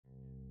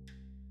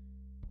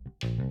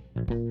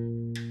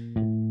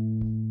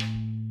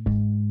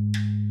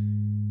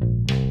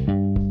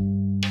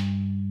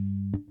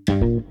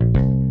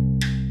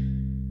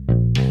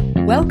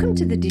Welcome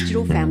to the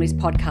Digital Families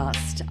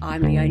Podcast.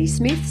 I'm Leonie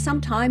Smith,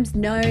 sometimes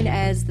known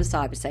as the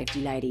Cyber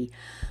Safety Lady.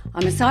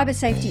 I'm a cyber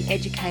safety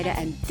educator,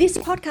 and this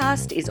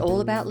podcast is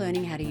all about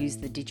learning how to use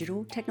the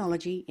digital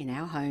technology in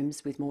our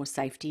homes with more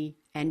safety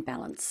and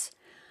balance.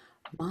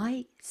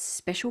 My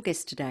special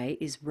guest today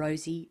is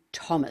Rosie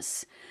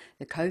Thomas,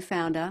 the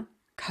co-founder,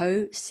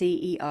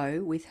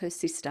 co-CEO with her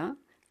sister,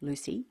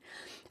 Lucy,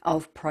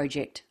 of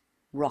Project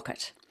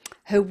Rocket.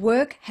 Her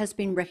work has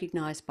been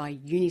recognised by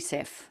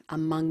UNICEF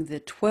among the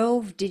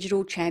 12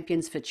 digital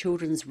champions for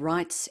children's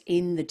rights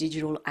in the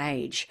digital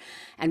age,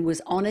 and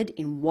was honoured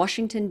in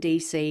Washington,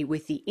 D.C.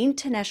 with the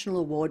International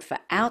Award for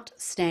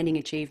Outstanding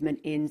Achievement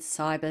in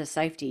Cyber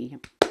Safety.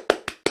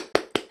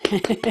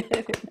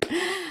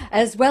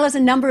 As well as a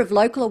number of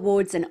local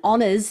awards and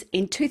honours,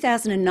 in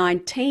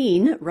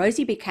 2019,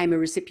 Rosie became a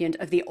recipient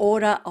of the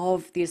Order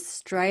of the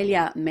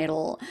Australia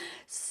Medal.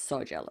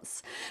 So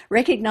jealous.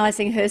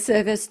 Recognising her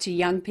service to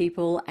young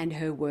people and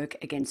her work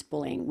against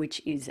bullying,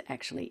 which is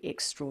actually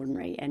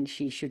extraordinary, and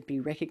she should be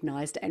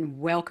recognised. And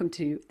welcome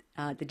to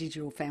the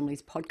Digital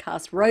Families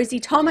Podcast. Rosie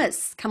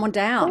Thomas, come on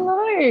down.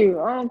 Hello.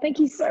 Oh, thank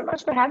you so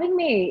much for having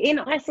me in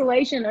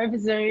isolation over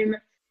Zoom.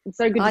 It's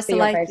so good to see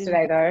your face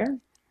today, though.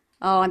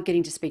 Oh, I'm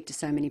getting to speak to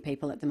so many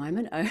people at the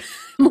moment,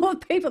 more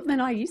people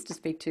than I used to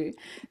speak to,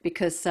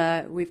 because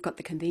we've got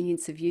the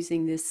convenience of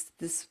using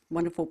this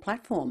wonderful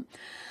platform.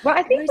 Well,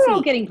 I think we're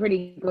all getting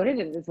pretty good at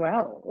it as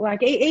well.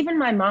 Like even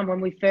my mum, when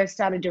we first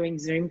started doing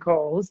Zoom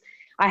calls,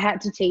 I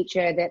had to teach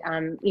her that,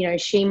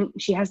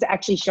 she has to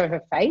actually show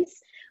her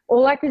face.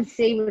 All I could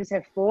see was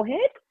her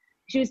forehead.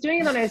 She was doing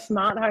it on her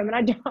smart home,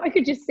 and I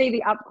could just see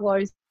the up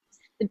close,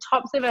 the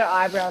tops of her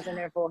eyebrows and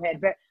her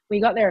forehead. But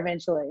we got there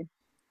eventually.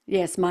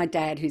 Yes, my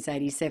dad, who's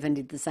 87,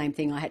 did the same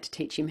thing. I had to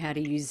teach him how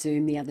to use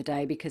Zoom the other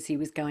day because he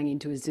was going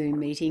into a Zoom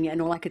meeting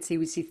and all I could see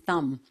was his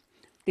thumb.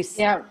 This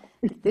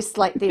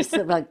like this.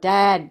 I'm like,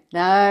 Dad,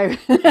 no.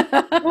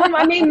 Well,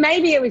 I mean,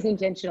 maybe it was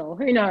intentional.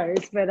 Who knows?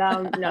 But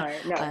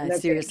no.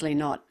 Seriously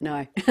not,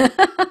 no.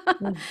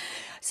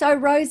 So,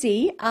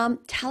 Rosie,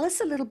 tell us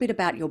a little bit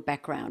about your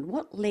background.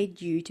 What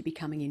led you to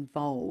becoming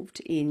involved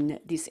in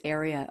this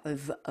area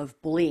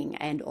of bullying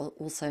and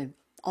also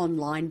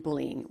online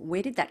bullying?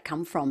 Where did that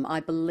come from?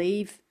 I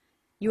believe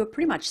you were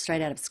pretty much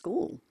straight out of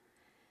school.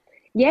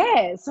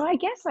 Yeah, so I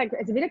guess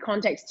as a bit of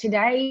context,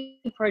 today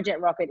Project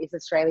Rocket is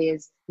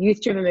Australia's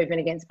youth-driven movement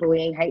against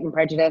bullying, hate and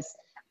prejudice,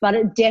 but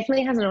it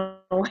definitely hasn't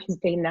always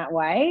been that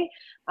way.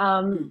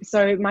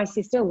 So my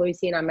sister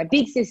Lucy and I, my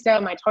big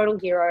sister, my total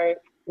hero,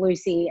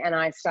 Lucy, and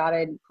I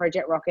started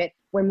Project Rocket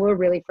when we were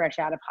really fresh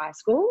out of high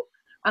school.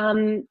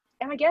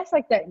 And I guess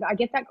I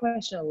get that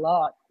question a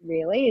lot,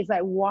 really, is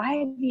like, why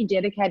have you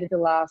dedicated the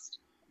last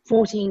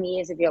 14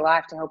 years of your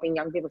life to helping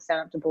young people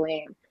stand up to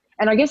bullying?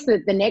 And I guess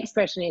the next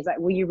question is like,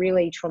 were you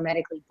really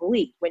traumatically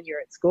bullied when you're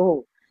at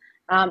school?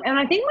 And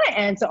I think my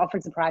answer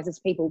often surprises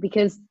people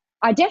because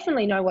I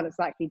definitely know what it's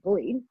like to be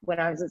bullied when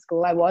I was at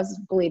school. I was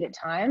bullied at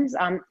times.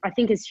 I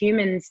think as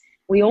humans,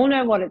 we all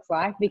know what it's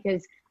like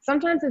because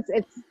sometimes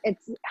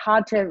it's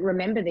hard to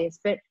remember this,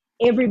 but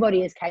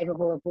everybody is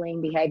capable of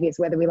bullying behaviors,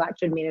 whether we like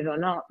to admit it or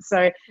not.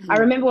 So I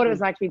remember what it was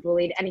like to be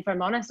bullied. And if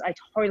I'm honest, I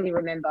totally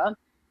remember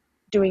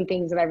doing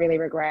things that I really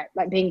regret,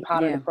 like being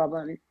part of the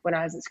problem when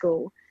I was at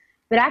school.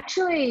 But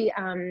actually,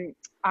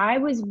 I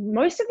was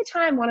most of the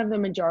time one of the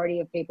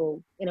majority of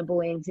people in a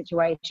bullying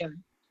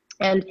situation.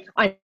 And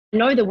I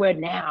know the word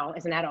now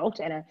as an adult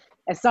and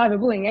a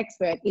cyberbullying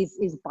expert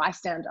is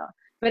bystander.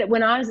 But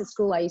when I was at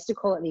school, I used to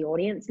call it the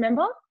audience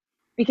member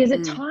because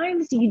at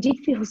times you did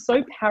feel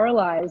so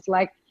paralyzed,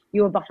 like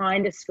you were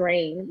behind a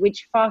screen,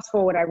 which fast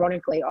forward,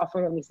 ironically,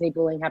 often when we see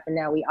bullying happen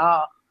now, we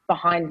are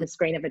behind the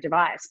screen of a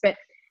device. But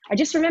I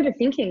just remember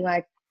thinking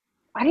like,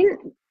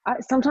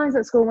 sometimes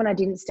at school when I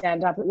didn't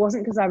stand up, it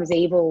wasn't because I was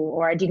evil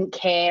or I didn't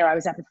care, I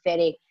was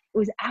apathetic. It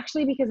was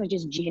actually because I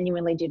just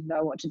genuinely didn't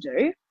know what to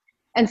do.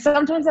 And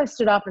sometimes I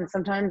stood up and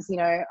sometimes,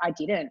 I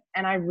didn't.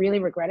 And I really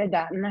regretted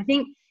that. And I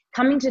think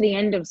coming to the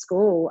end of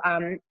school,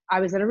 I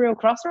was at a real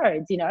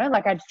crossroads,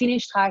 like I'd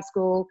finished high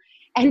school.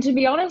 And to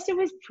be honest, it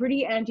was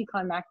pretty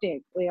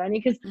anticlimactic,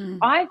 Leonie, because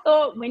I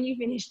thought when you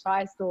finished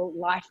high school,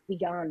 life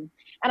begun.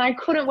 And I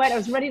couldn't wait. I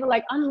was ready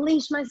to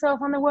unleash myself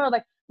on the world,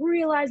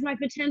 realize my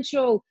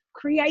potential,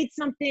 create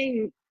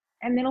something.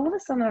 And then all of a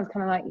sudden I was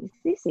kind of like, is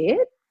this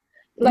it?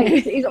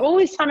 Is all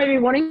this time I've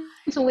been wanting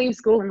to leave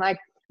school and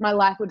my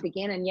life would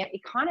begin, and yet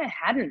it kind of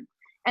hadn't.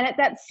 And at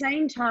that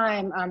same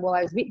time, while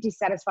I was a bit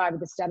dissatisfied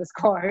with the status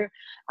quo,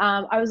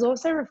 I was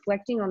also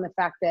reflecting on the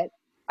fact that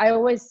I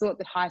always thought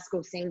that high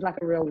school seemed like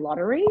a real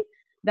lottery,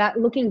 that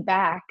looking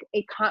back,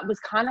 it was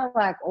kind of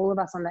like all of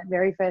us on that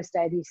very first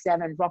day of year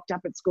 7 rocked up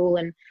at school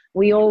and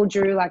we all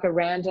drew a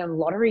random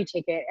lottery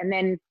ticket. And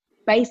then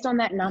based on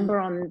that number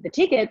on the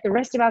ticket, the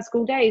rest of our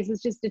school days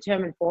was just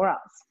determined for us.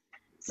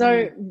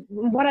 So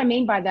what I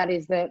mean by that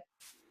is that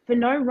for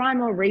no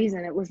rhyme or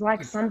reason, it was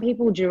like some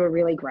people drew a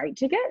really great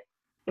ticket,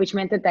 which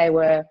meant that they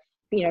were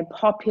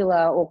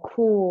popular or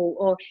cool,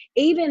 or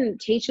even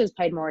teachers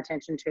paid more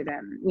attention to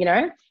them,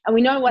 and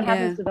we know what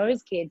happens to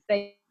those kids.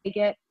 They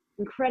get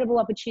incredible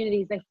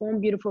opportunities, they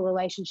form beautiful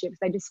relationships,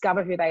 they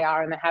discover who they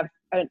are, and they have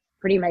a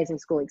pretty amazing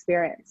school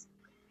experience.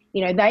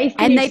 They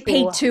and they school,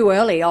 peak too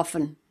early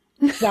often.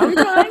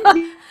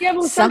 Sometimes, yeah.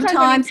 Well,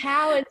 Sometimes.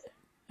 Power's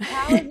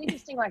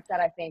interesting like that,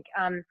 I think.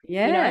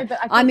 Yeah. But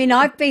I mean,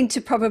 I've been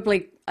to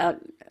probably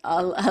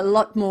a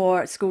lot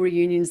more school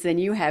reunions than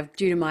you have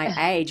due to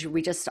my age.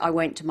 I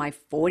went to my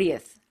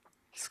 40th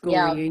school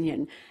yeah.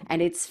 reunion,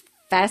 and it's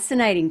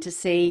fascinating to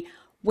see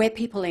where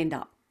people end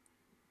up.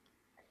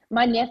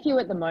 My nephew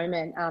at the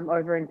moment,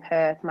 over in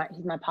Perth,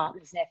 he's my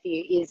partner's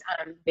nephew, is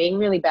being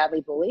really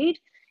badly bullied.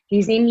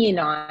 He's in year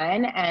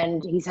 9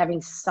 and he's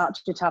having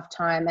such a tough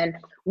time. And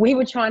we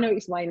were trying to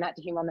explain that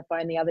to him on the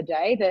phone the other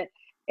day, that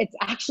it's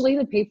actually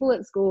the people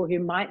at school who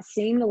might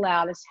seem the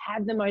loudest,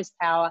 have the most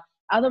power,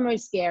 are the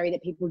most scary,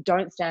 that people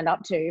don't stand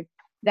up to,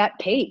 that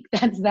peak.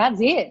 That's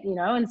it,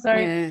 And so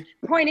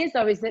the point is,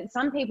 though, is that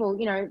some people,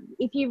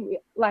 if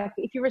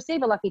you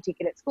receive a lucky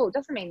ticket at school, it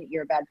doesn't mean that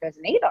you're a bad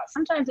person either.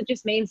 Sometimes it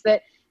just means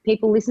that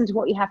people listen to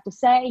what you have to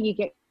say, you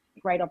get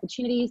great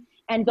opportunities,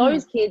 and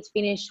those kids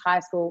finish high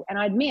school. And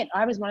I admit,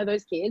 I was one of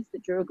those kids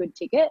that drew a good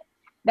ticket.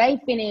 They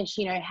finish,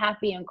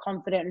 happy and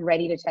confident and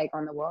ready to take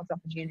on the world's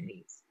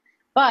opportunities.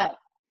 But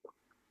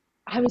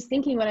I was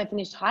thinking when I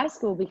finished high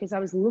school, because I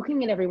was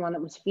looking at everyone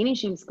that was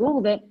finishing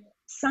school, that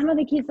some of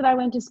the kids that I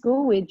went to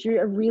school with drew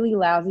a really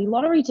lousy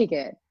lottery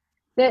ticket.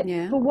 That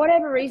for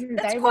whatever reason,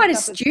 that's they quite rocked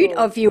up at astute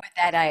school. of you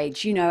at that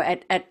age,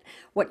 at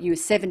what, you were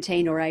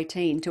 17 or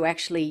 18, to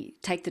actually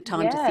take the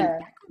time to think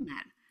back on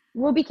that.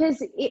 Well,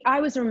 because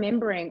I was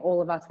remembering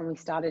all of us when we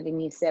started in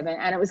year 7,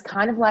 and it was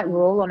kind of like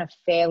we're all on a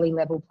fairly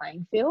level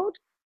playing field,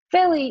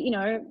 fairly,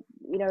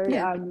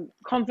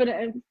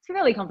 confident,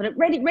 fairly confident,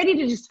 ready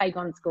to just take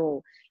on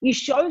school. You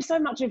show so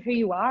much of who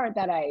you are at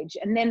that age,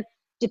 and then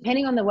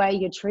depending on the way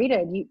you're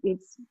treated,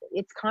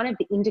 it's kind of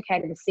the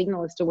indicator, the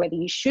signal as to whether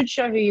you should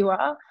show who you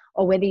are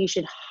or whether you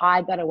should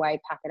hide that away,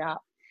 pack it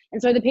up.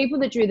 And so the people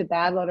that drew the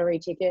bad lottery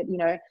ticket,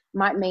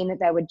 might mean that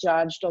they were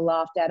judged or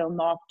laughed at or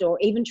mocked or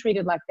even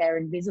treated like they're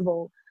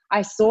invisible.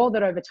 I saw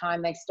that over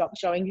time they stopped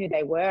showing who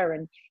they were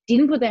and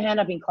didn't put their hand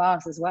up in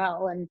class as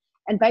well.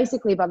 And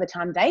basically by the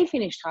time they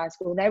finished high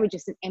school, they were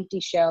just an empty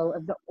shell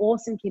of the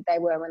awesome kid they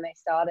were when they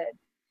started.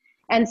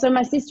 And so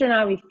my sister and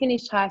I, we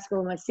finished high school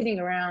and we're sitting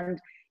around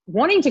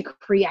wanting to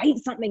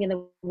create something in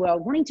the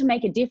world, wanting to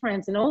make a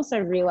difference, and also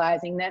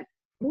realizing that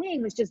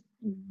bullying was just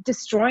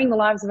destroying the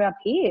lives of our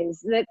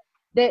peers,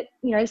 that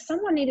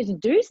someone needed to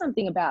do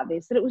something about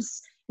this, that it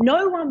was,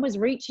 no one was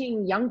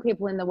reaching young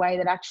people in the way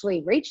that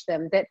actually reached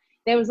them, that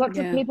there was lots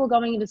of people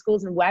going into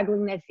schools and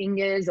waggling their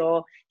fingers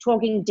or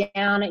talking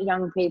down at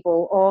young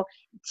people or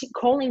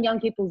calling young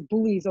people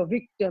bullies or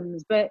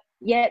victims, but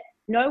yet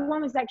no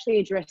one was actually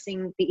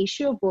addressing the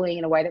issue of bullying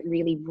in a way that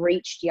really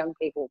reached young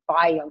people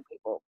by young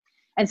people.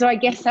 And so I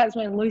guess that's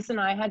when Luce and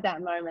I had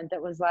that moment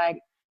that was like,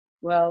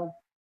 well,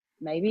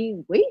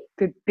 maybe we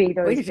could be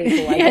those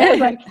people. I guess.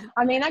 That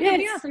could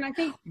be us. And I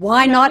think,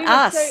 why not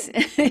us?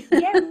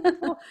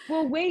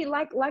 Well, we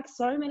like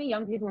so many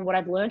young people, and what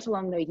I've learned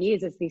along the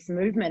years is this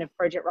movement of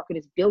Project Rocket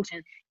is built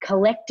and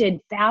collected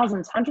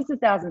thousands, hundreds of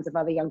thousands of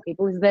other young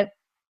people, is that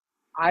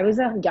I was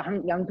a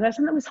young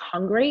person that was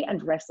hungry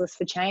and restless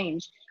for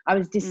change. I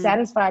was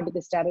dissatisfied with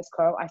the status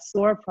quo. I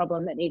saw a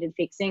problem that needed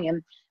fixing.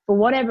 And for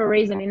whatever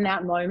reason in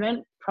that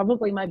moment,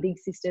 probably my big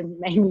sister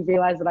made me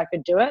realize that I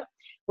could do it.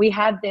 We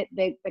had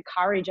the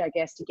courage, I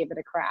guess, to give it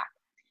a crack.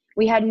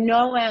 We had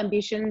no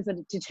ambitions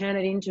to turn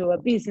it into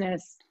a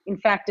business. In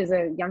fact, as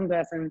a young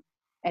person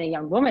and a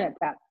young woman at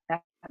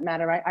that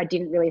matter, I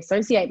didn't really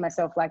associate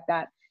myself like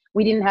that.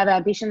 We didn't have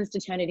ambitions to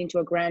turn it into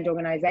a grand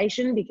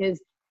organization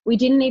because we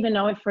didn't even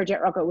know if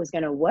Project Rocket was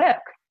going to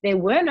work. There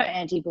were no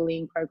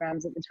anti-bullying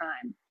programs at the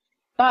time.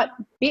 But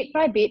bit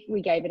by bit,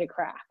 we gave it a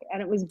crack.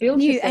 And it was built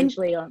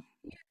essentially on...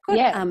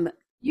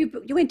 You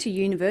went to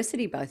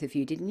university, both of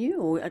you, didn't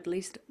you? Or at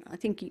least I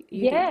think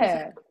you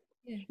did.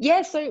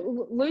 Yeah,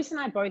 so Luce and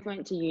I both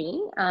went to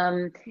uni.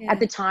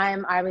 At the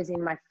time, I was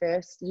in my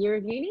first year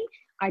of uni.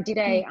 I did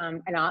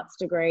an arts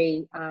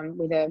degree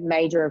with a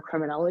major of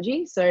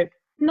criminology. So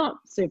not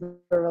super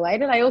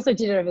related. I also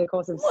did it over the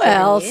course of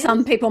 7 years.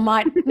 Some people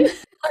might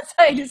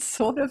say it's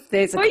sort of,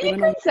 there's a well, you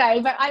could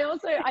say, but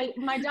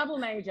my double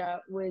major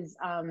was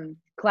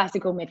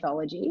classical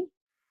mythology.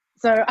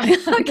 So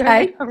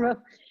okay.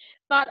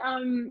 But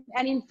and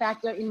in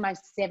fact, in my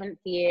 7th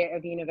year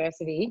of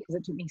university, because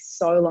it took me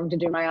so long to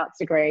do my arts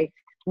degree,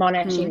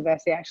 Monash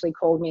University actually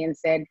called me and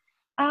said,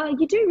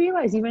 you do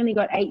realise you've only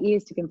got 8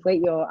 years to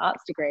complete your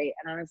arts degree.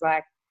 And I was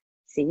like,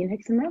 see you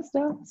next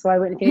semester. So I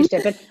went and finished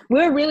it. But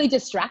we were really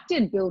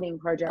distracted building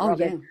Project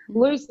Rocket. Yeah.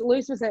 Luce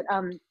was at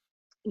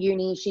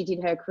uni. She did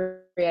her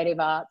creative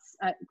arts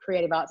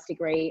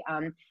degree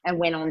and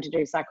went on to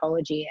do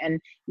psychology.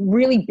 And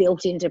really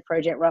built into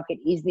Project Rocket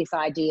is this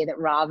idea that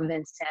rather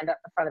than stand up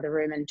the front of the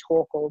room and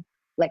talk or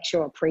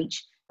lecture or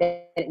preach,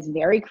 that it's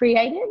very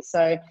creative.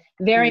 So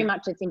very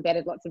much it's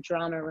embedded lots of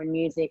drama and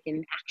music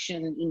and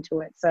action into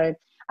it. So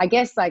I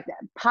guess like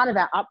part of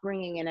our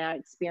upbringing and our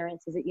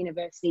experiences at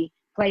university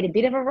played a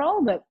bit of a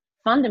role, but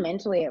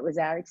fundamentally it was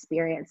our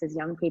experience as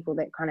young people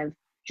that kind of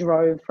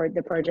drove for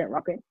the Project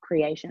Rocket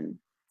creation.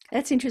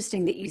 That's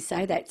interesting that you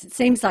say that. It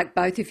seems like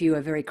both of you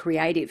are very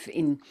creative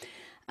in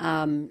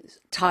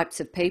types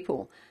of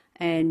people.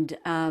 And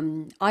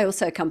I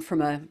also come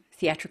from a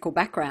theatrical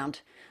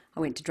background. I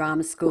went to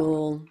drama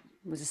school,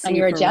 was a And singer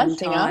you're a for a jazz long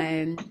singer.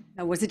 time.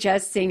 I was a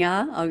jazz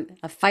singer,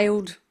 a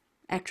failed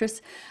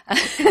actress,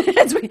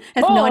 as Or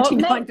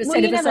 99%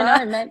 you of us never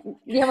are. know.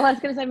 Yeah, well, I was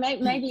going to say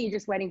maybe you're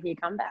just waiting for your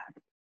comeback.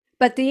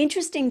 But the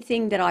interesting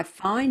thing that I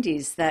find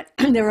is that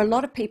there are a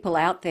lot of people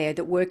out there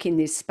that work in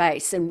this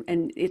space, and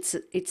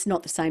it's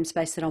not the same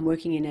space that I'm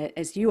working in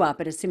as you are,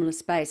 but a similar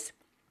space,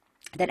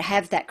 that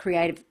have that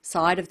creative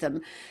side of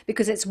them,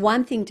 because it's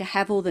one thing to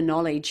have all the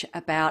knowledge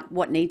about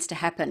what needs to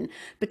happen,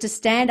 but to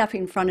stand up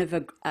in front of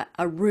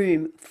a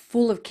room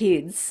full of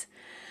kids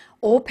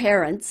or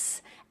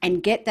parents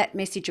and get that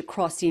message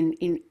across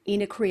in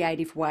a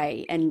creative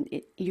way, and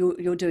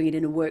you're doing it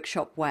in a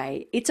workshop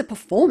way, it's a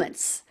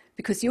performance,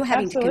 because you're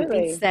having to convince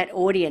Absolutely. that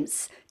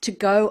audience to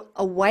go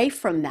away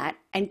from that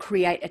and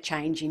create a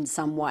change in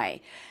some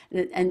way.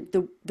 And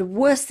the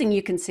worst thing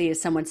you can see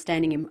is someone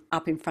standing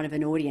up in front of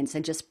an audience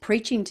and just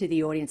preaching to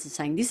the audience and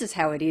saying, this is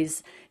how it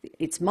is,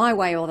 it's my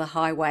way or the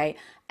highway,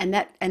 and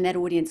that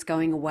audience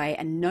going away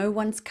and no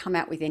one's come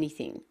out with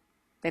anything.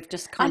 They've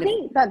just I kind of,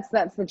 think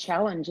that's the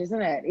challenge,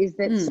 isn't it? Is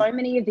that so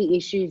many of the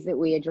issues that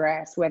we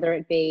address, whether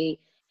it be,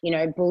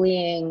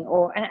 bullying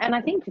and I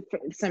think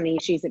so many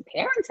issues that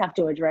parents have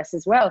to address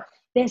as well,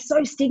 they're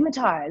so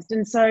stigmatized.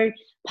 And so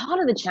part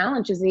of the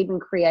challenge is even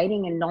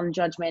creating a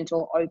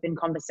non-judgmental, open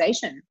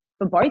conversation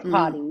for both mm,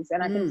 parties.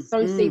 And I can mm,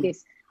 so see mm,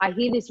 this. I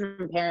hear this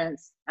from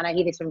parents and I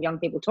hear this from young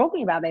people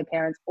talking about their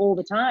parents all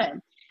the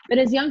time. But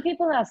as young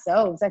people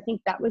ourselves, I think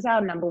that was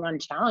our number one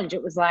challenge.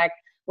 It was like,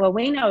 well,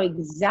 we know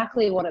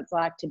exactly what it's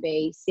like to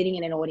be sitting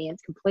in an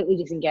audience, completely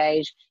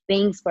disengaged,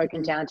 being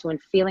spoken mm, down to, and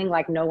feeling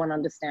like no one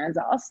understands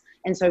us.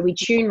 And so we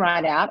tune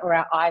right out, or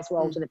our eyes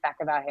roll mm, to the back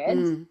of our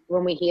heads mm,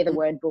 when we hear the mm.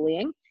 word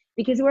bullying,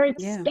 because we're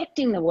Yeah.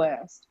 expecting the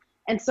worst.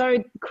 And so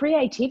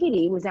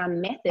creativity was our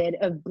method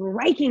of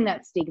breaking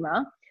that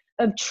stigma,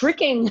 of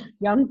tricking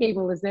young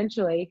people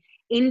essentially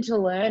into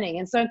learning.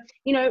 And so,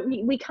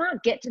 we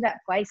can't get to that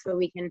place where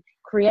we can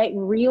create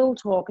real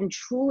talk and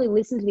truly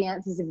listen to the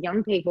answers of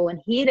young people and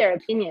hear their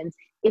opinions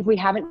if we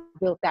haven't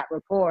built that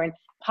rapport. And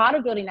part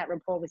of building that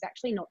rapport was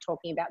actually not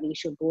talking about the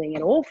issue of bullying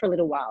at all for a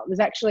little while. It was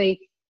actually,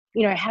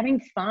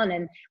 having fun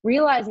and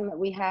realizing that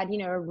we had,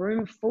 a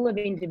room full of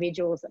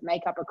individuals that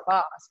make up a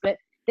class, but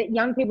that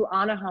young people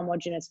aren't a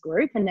homogenous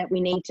group, and that we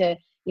need to,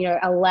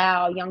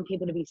 allow young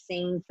people to be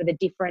seen for the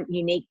different,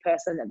 unique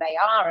person that they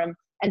are.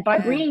 And by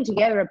Yeah. bringing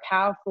together a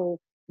powerful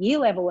year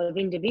level of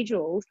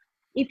individuals,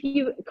 if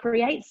you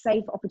create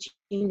safe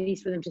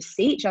opportunities for them to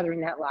see each other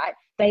in that light,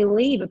 they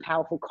leave a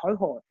powerful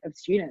cohort of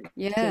students,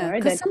 Yeah.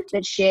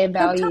 that share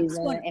values Sometimes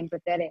and what are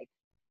empathetic.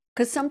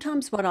 Because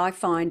sometimes what I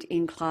find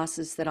in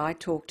classes that I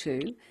talk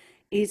to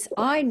is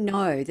I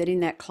know that in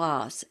that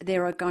class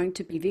there are going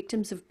to be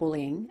victims of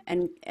bullying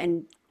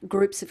and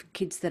groups of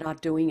kids that are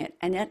doing it,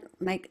 and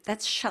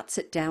that shuts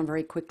it down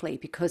very quickly,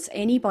 because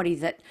anybody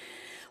that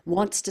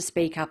wants to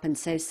speak up and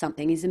says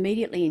something is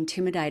immediately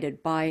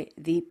intimidated by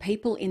the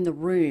people in the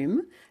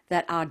room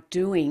that are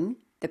doing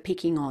the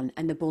picking on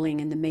and the bullying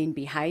and the mean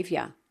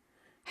behavior.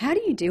 How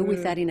do you deal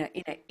with that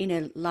in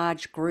a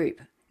large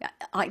group?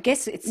 I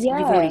guess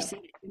you've already Yeah, said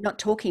you're not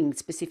talking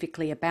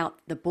specifically about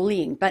the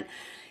bullying, but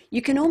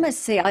you can almost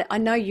see, I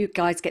know you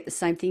guys get the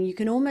same thing. You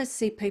can almost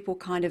see people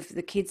kind of,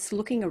 the kids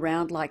looking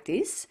around like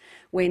this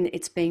when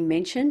it's being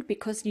mentioned,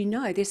 because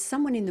there's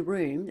someone in the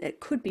room that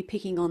could be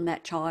picking on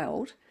that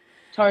child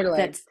totally.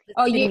 that's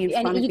Oh, sitting in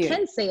and front of you you.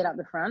 can see it up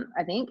the front,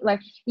 I think.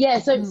 Like, yeah.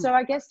 So, Mm, so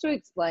I guess to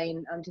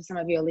explain to some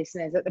of your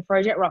listeners that the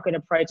Project Rocket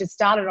approach, it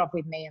started off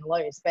with me and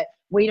Luce, but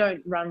we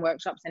don't run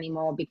workshops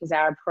anymore because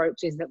our approach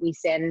is that we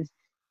send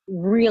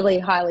really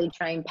highly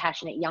trained,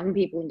 passionate young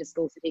people into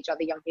schools to teach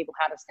other young people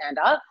how to stand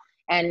up.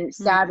 And mm.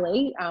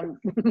 sadly,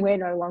 we're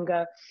no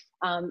longer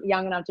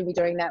young enough to be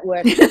doing that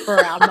work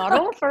for our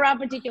model, for our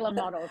particular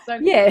model. So,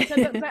 Yeah.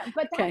 but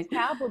that's Okay.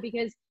 powerful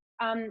because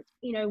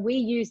we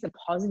use the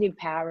positive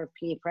power of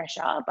peer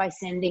pressure by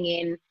sending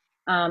in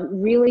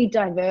really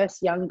diverse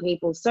young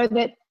people, so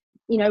that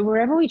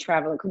wherever we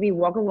travel, it could be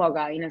Wagga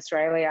Wagga in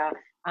Australia.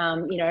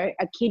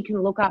 A kid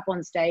can look up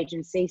on stage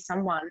and see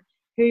someone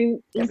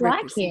who That is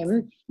like represents him,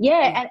 them.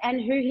 yeah, Mm.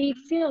 and who he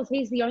feels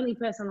he's the only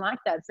person like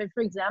that. So,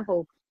 for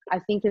example, I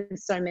think of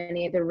so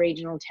many of the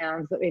regional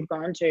towns that we've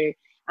gone to,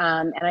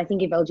 and I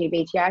think of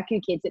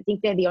LGBTIQ kids that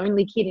think they're the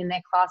only kid in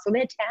their class or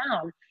their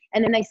town,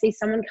 and then they see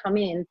someone come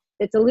in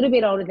that's a little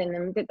bit older than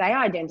them that they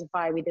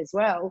identify with as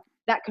well,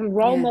 that can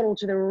role Yeah. model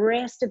to the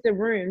rest of the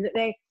room that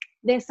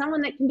they're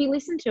someone that can be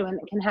listened to and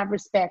that can have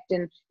respect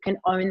and can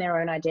own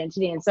their own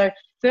identity. And so,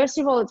 first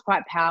of all, it's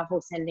quite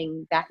powerful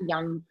sending that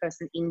young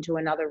person into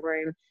another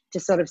room to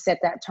sort of set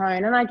that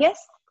tone. And I guess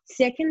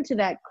second to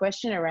that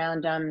question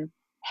around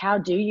how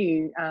do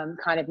you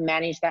kind of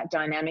manage that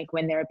dynamic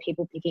when there are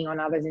people picking on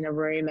others in a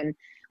room? And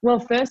well,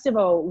 first of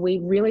all, we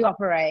really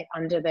operate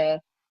under the,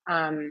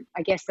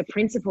 I guess, the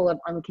principle of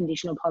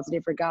unconditional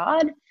positive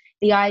regard.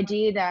 The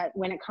idea that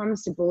when it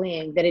comes to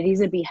bullying, that it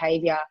is a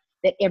behavior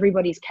that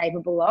everybody's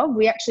capable of.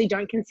 We actually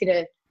don't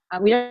consider,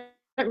 we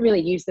don't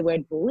really use the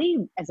word bully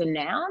as a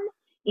noun.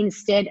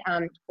 Instead,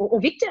 or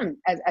victim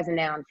as a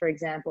noun, for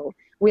example.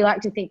 We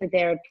like to think that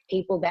there are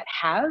people that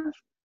have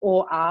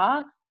or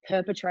are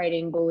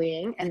perpetrating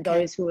bullying and Okay.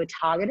 those who are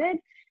targeted.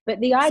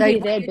 But the So idea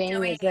what there you're being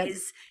doing is that,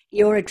 is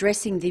you're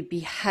addressing the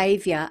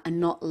behavior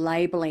and not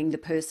labeling the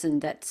person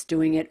that's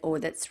doing it or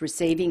that's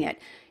receiving it.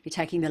 You're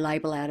taking the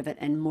label out of it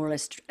and more or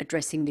less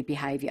addressing the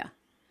behavior.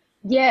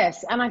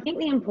 yes, and I think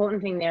the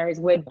important thing there is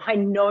we're by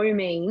no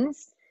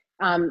means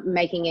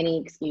making any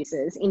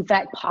excuses. In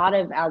fact, part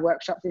of our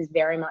workshops is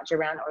very much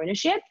around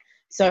ownership.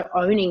 So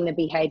owning the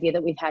behavior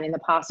that we've had in the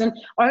past and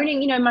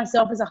owning,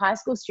 myself as a high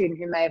school student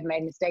who may have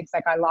made mistakes,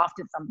 like I laughed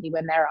at somebody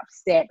when they're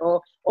upset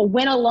or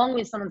went along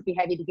with someone's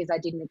behavior because I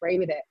didn't agree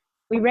with it.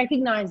 We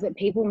recognize that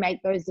people make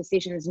those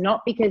decisions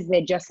not because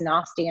they're just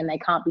nasty and they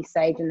can't be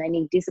saved and they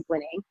need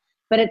disciplining,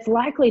 but it's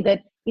likely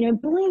that,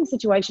 bullying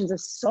situations are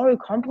so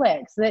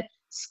complex, that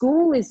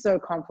school is so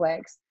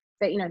complex,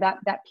 that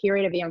that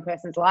period of a young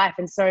person's life.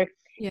 And so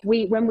Yeah.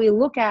 when we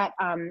look at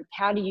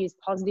how to use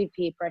positive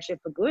peer pressure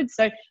for good,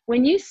 so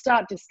when you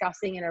start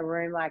discussing in a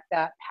room like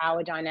that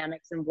power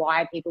dynamics and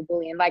why people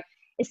bully, and like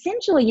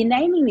essentially you're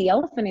naming the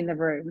elephant in the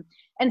room.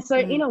 And so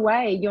in Mm, a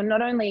way you're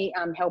not only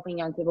helping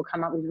young people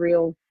come up with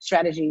real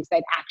strategies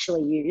they'd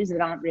actually use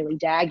that aren't really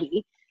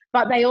daggy,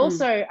 but they mm.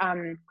 also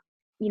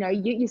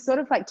you're sort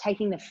of like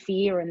taking the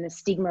fear and the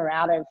stigma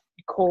out of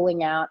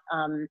calling out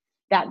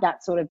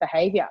that sort of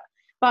behavior.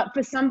 But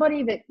for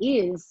somebody that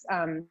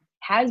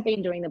has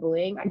been doing the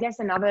bullying, I guess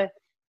another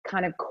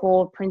kind of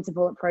core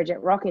principle at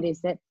Project Rocket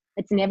is that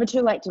it's never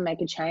too late to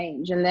make a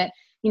change. And that,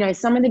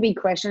 some of the big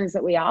questions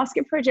that we ask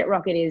at Project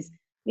Rocket is,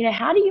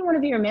 how do you want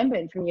to be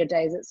remembered from your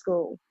days at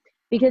school?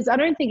 Because I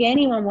don't think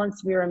anyone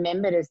wants to be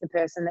remembered as the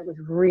person that was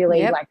really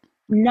Yep. like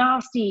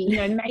nasty,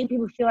 made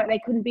people feel like they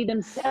couldn't be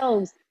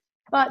themselves.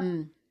 But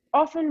Mm,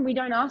 often we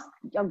don't ask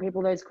young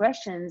people those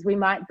questions. We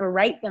might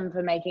berate them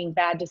for making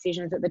bad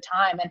decisions at the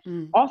time. And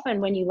mm. often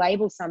when you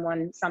label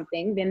someone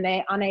something, then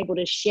they're unable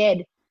to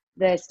shed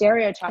the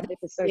stereotype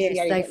that's Yes,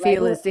 associated they with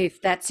feel label. as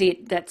if that's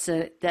it. That's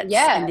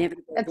Yeah,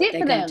 inevitable that's what it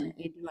they're for going to them.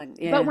 end on.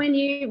 But Yeah. when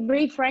you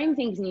reframe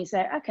things and you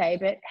say, okay,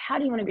 but how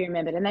do you want to be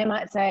remembered? And they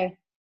might say,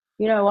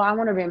 well, I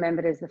want to be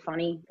remembered as the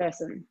funny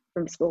person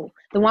from school,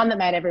 the one that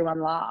made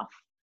everyone laugh.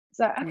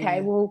 So, okay,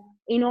 Yeah. well,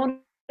 in order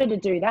to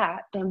do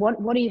that, then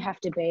what do you have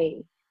to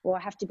be? Well, I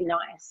have to be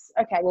nice.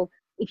 Okay, well,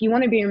 if you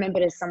want to be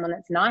remembered as someone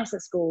that's nice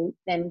at school,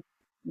 then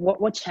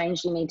what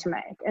change do you need to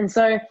make? And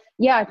so,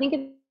 yeah, I think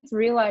it's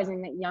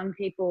realizing that young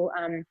people,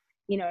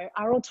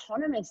 are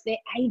autonomous. They're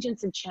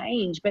agents of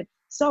change. But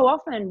so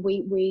often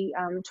we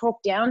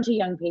talk down to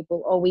young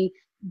people, or we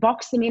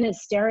box them in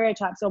as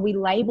stereotypes, or we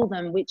label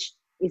them, which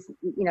is,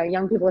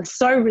 young people are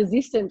so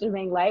resistant to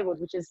being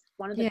labeled, which is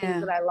one of the things Yeah.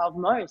 that I love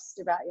most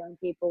about young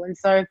people. And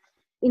so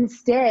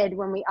instead,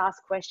 when we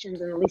ask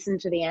questions and listen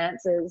to the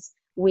answers,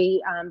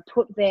 we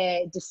put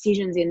their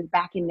decisions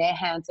back in their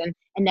hands and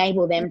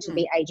enable them to Mm.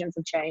 be agents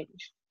of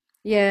change.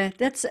 Yeah,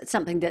 that's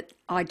something that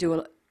I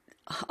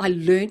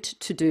learnt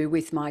to do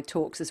with my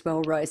talks as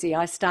well, Rosie.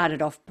 I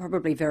started off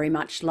probably very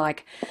much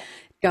like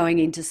going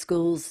into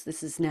schools.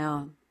 This is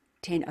now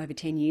over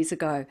 10 years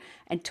ago,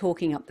 and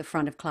talking up the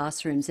front of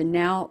classrooms. And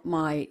now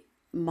my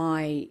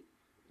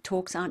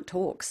talks aren't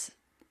talks,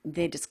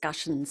 they're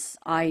discussions.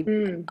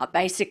 Mm, I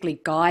basically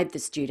guide the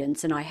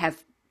students, and I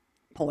have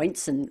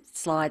points and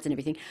slides and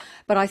everything,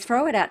 but I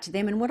throw it out to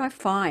them. And what I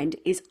find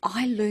is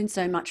I learn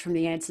so much from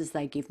the answers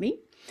they give me.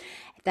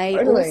 They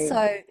totally.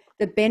 also,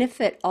 the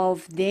benefit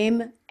of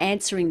them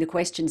answering the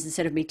questions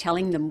instead of me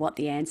telling them what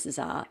the answers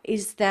are,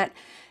 is that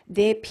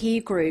their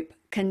peer group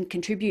can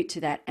contribute to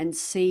that and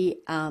see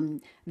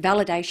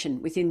validation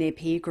within their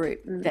peer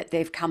group Mm, that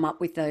they've come up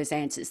with those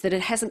answers, that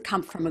it hasn't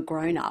come from a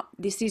grown up.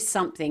 This is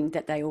something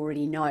that they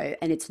already know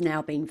and it's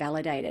now been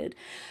validated.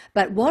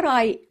 But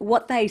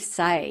what they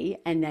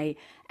say and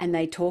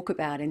they talk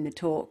about in the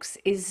talks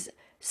is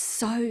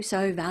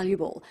so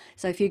valuable.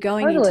 So if you're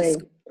going into totally.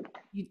 school,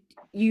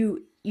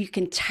 you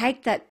can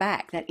take that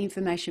back, that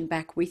information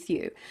back with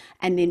you,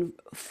 and then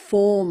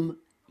form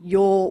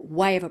your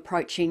way of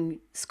approaching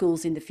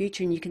schools in the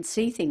future, and you can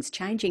see things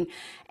changing.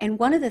 And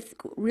one of the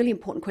really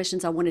important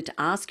questions I wanted to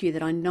ask you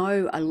that I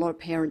know a lot of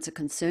parents are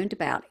concerned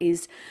about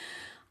is,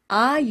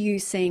 are you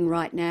seeing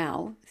right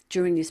now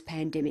during this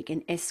pandemic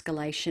an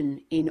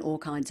escalation in all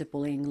kinds of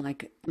bullying,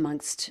 like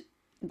amongst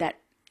that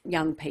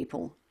young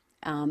people,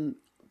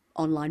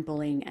 online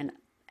bullying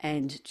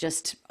and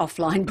just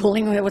offline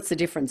bullying? What's the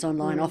difference,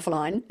 online, Mm,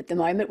 offline? At the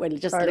moment, we're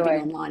just living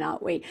totally. online,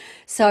 aren't we?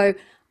 So,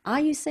 are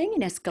you seeing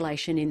an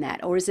escalation in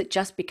that, or is it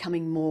just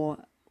becoming more?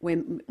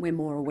 We're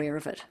more aware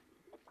of it.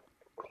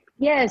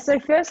 Yeah, so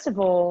first of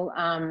all,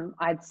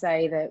 I'd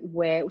say that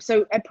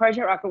so at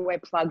Project Rocket, we're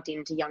plugged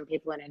into young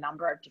people in a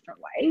number of different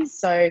ways.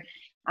 So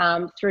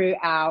through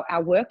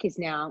our work is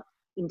now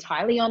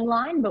entirely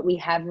online, but we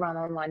have run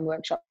online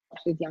workshops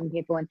with young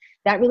people, and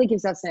that really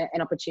gives us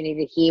an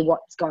opportunity to hear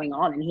what's going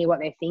on and hear what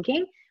they're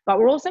thinking. But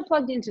we're also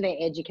plugged into their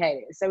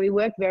educators. So we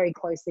work very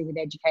closely with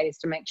educators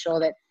to make sure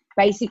that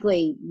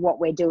basically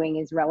what we're doing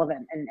is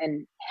relevant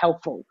and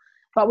helpful.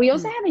 But we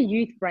also have a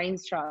youth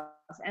brains trust,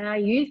 and our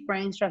youth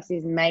brains trust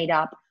is made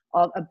up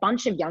of a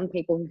bunch of young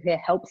people who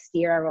help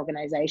steer our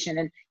organization,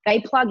 and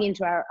they plug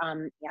into our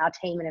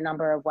team in a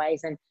number of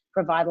ways and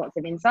provide lots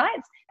of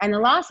insights. And the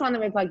last one that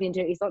we're plugged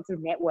into is lots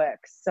of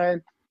networks. So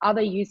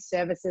other youth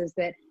services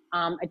that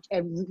are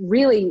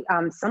really,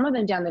 some of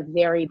them down the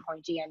very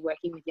pointy end,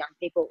 working with young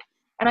people.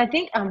 And I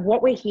think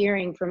what we're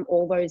hearing from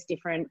all those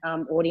different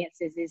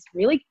audiences is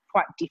really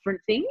quite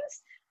different things,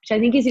 which I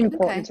think is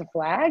important to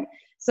flag.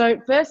 So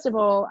first of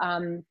all,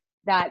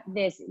 that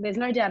there's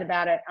no doubt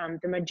about it.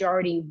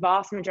 The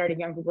vast majority of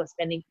young people are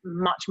spending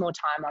much more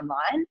time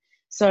online.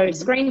 So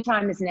screen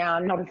time is now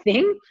not a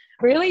thing,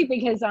 really,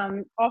 because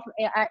often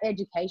our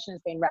education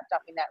has been wrapped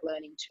up in that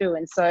learning too.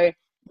 And so,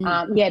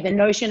 the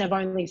notion of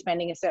only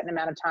spending a certain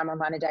amount of time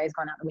online a day has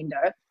gone out the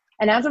window.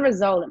 And as a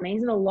result, it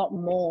means that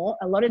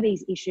a lot of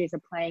these issues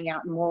are playing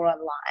out more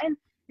online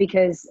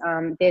because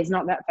there's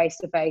not that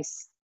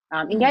face-to-face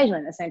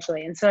engagement,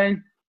 essentially. And so,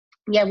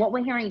 what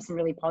we're hearing is some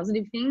really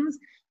positive things,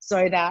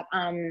 so that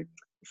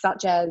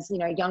such as,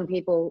 young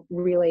people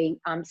really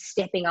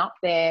stepping up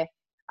their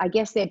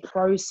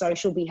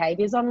pro-social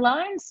behaviors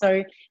online.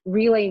 So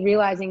really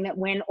realizing that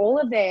when all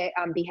of their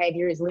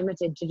behavior is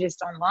limited to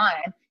just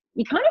online,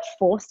 you're kind of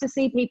forced to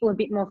see people a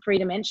bit more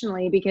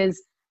three-dimensionally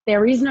because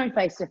there is no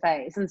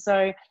face-to-face. And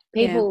so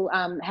people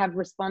have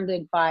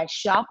responded by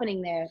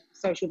sharpening their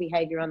social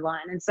behavior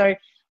online. And so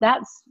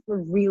that's a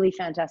really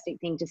fantastic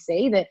thing to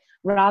see, that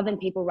rather than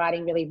people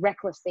writing really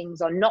reckless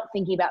things or not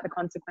thinking about the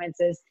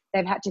consequences,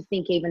 they've had to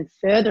think even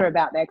further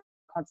about their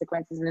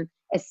consequences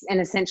and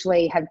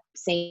essentially have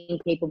seen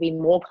people be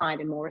more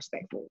kind and more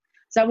respectful.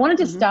 So I wanted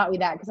to start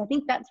with that because I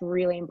think that's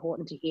really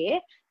important to hear,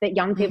 that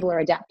young people are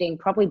adapting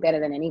probably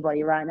better than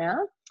anybody right now.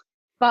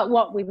 But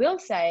what we will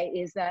say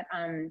is that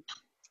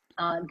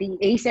the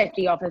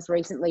eSafety Office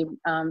recently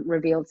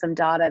revealed some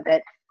data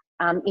that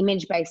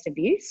image-based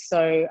abuse,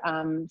 so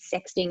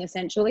sexting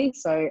essentially,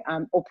 so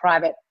or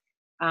private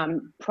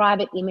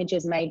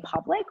images made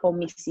public or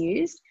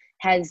misused,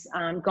 has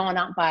gone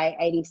up by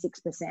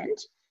 86%.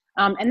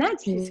 And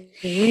that's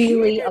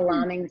really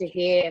alarming to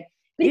hear.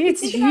 But if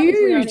it's you think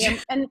about this, huge.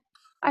 Leonie, and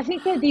I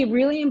think that the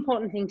really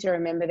important thing to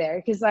remember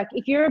there, because like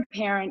if you're a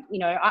parent,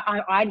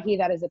 I'd hear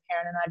that as a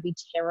parent and I'd be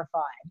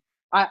terrified.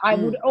 I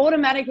would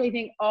automatically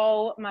think,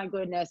 oh my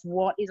goodness,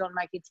 what is on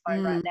my kid's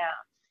phone right now?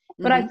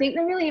 But I think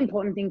the really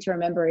important thing to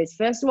remember is,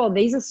 first of all,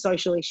 these are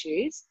social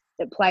issues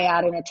that play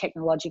out in a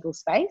technological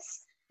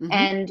space.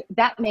 And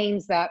that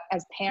means that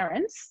as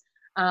parents,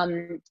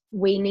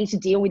 we need to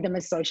deal with them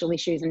as social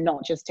issues and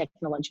not just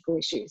technological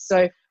issues.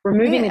 So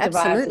removing the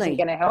device isn't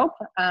going to help.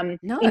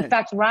 No. In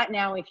fact, right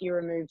now, if you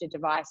removed a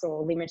device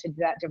or limited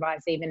that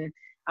device even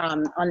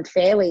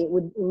unfairly, it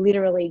would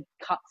literally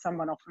cut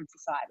someone off from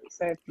society.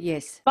 So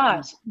yes.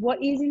 But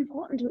what is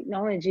important to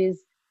acknowledge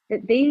is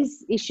that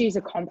these issues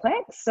are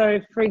complex. So,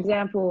 for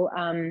example,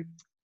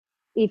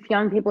 if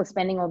young people are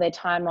spending all their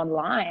time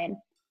online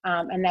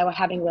and they were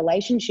having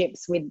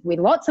relationships with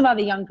lots of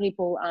other young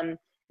people,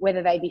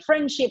 whether they be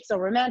friendships or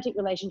romantic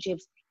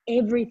relationships,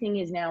 everything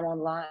is now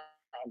online.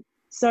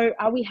 So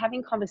are we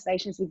having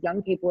conversations with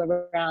young people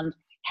around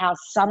how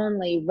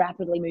suddenly,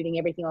 rapidly moving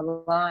everything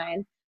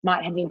online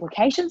might have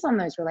implications on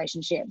those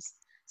relationships?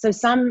 So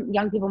some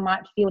young people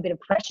might feel a bit of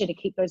pressure to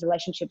keep those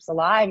relationships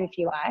alive, if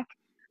you like,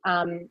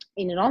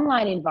 in an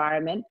online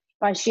environment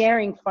by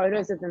sharing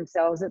photos of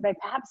themselves that they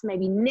perhaps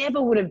maybe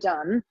never would have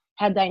done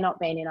had they not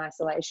been in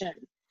isolation.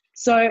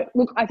 So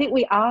look, I think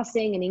we are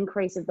seeing an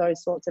increase of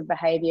those sorts of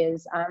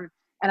behaviours.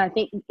 And I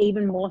think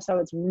even more so,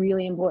 it's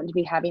really important to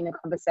be having the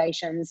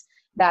conversations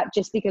that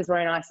just because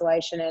we're in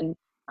isolation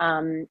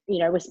and,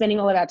 we're spending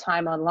all of our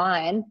time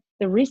online,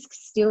 the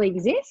risks still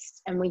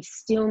exist and we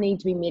still need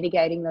to be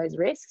mitigating those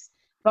risks.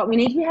 But we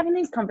need to be having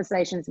these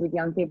conversations with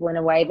young people in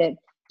a way that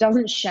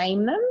doesn't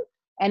shame them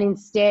and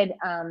instead,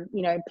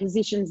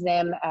 positions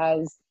them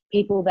as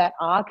people that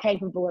are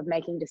capable of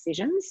making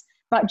decisions,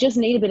 but just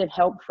need a bit of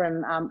help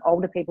from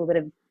older people that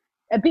have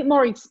a bit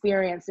more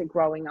experience at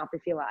growing up,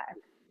 if you like.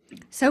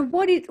 So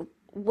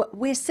what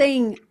we're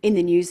seeing in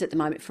the news at the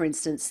moment, for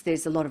instance,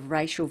 there's a lot of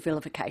racial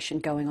vilification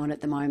going on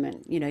at the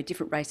moment,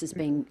 different races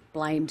being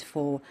blamed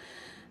for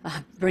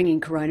bringing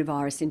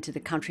coronavirus into the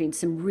country, and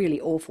some really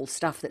awful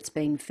stuff that's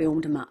being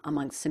filmed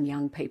amongst some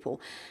young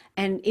people.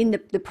 And in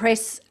the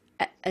press,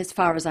 as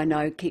far as I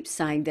know, keeps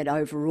saying that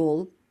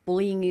overall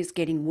bullying is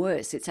getting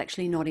worse. It's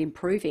actually not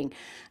improving.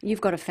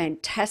 You've got a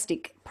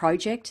fantastic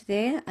project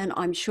there, and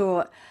I'm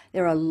sure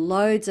there are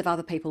loads of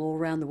other people all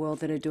around the world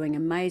that are doing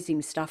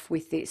amazing stuff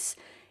with this.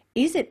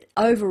 Is it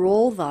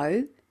overall,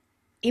 though,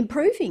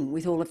 improving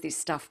with all of this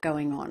stuff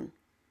going on?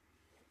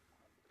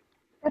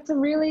 That's a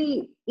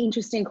really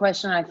interesting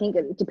question. I think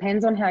it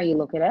depends on how you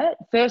look at it.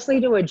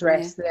 Firstly, to Yeah,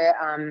 address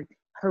the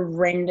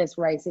horrendous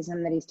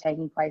racism that is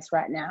taking place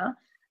right now,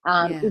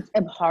 yeah, it's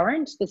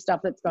abhorrent, the stuff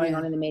that's going yeah,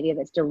 on in the media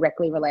that's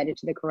directly related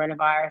to the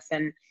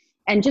coronavirus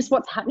and just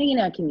what's happening in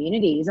our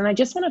communities. And I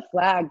just want to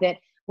flag that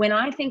when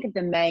I think of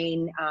the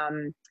main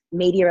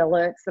media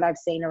alerts that I've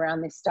seen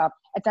around this stuff,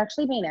 it's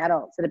actually been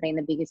adults that have been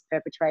the biggest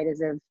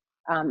perpetrators of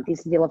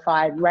this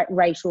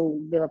racial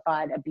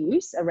vilified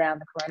abuse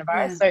around the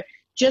coronavirus. yeah, So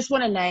just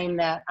want to name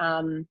that,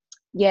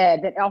 yeah,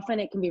 that often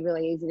it can be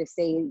really easy to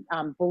see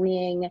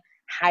bullying,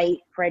 hate,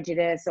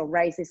 prejudice, or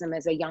racism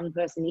as a young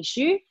person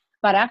issue.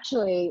 But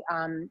actually,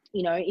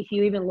 if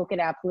you even look at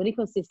our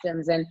political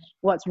systems and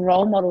what's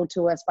role modeled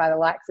to us by the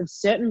likes of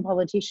certain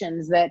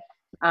politicians that,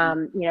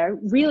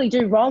 really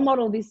do role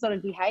model this sort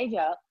of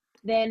behavior,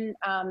 then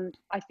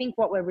I think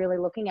what we're really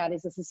looking at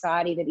is a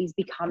society that is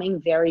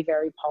becoming very,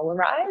 very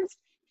polarized,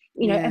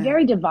 a yeah,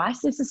 very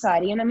divisive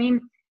society. And I mean,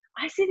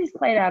 I see this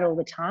played out all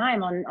the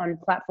time on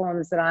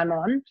platforms that I'm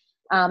on.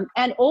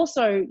 And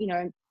also,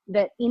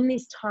 that in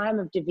this time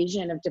of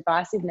division, of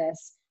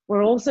divisiveness,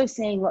 we're also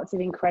seeing lots of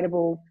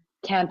incredible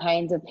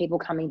campaigns of people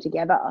coming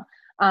together.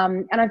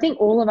 And I think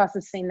all of us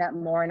have seen that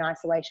more in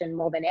isolation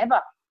more than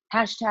ever.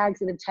 Hashtags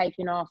that have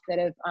taken off that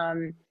have,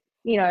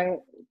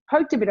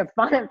 poked a bit of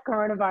fun at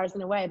coronavirus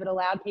in a way, but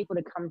allowed people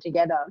to come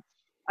together.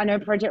 I know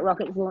Project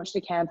Rocket's launched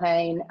a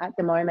campaign at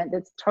the moment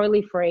that's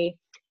totally free.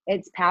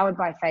 It's powered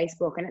by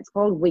Facebook and it's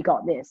called We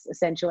Got This,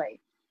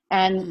 essentially.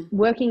 And mm,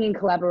 working in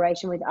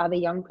collaboration with other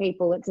young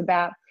people, it's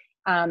about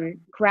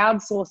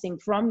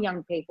crowdsourcing from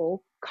young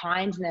people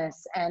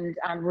kindness and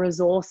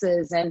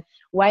resources and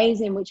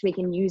ways in which we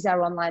can use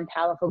our online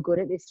power for good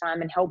at this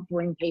time and help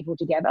bring people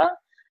together.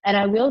 And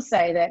I will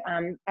say that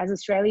as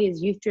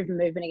Australia's youth-driven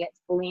movement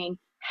against bullying,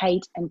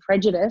 hate and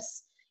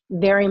prejudice,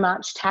 very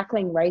much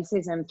tackling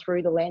racism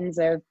through the lens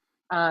of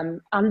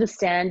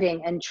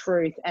understanding and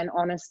truth and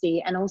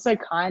honesty and also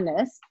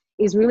kindness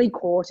is really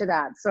core to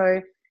that.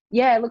 So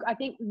yeah, look, I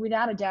think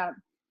without a doubt,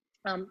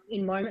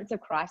 in moments of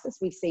crisis,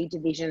 we see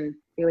division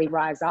really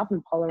rise up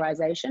and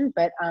polarization.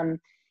 But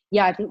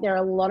yeah, I think there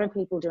are a lot of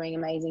people doing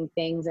amazing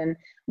things. And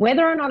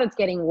whether or not it's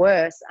getting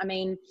worse, I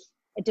mean,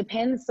 it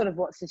depends sort of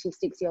what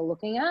statistics you're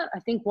looking at. I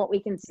think what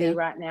we can see yeah,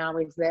 right now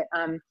is that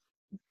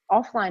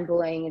offline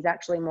bullying is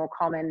actually more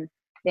common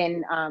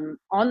than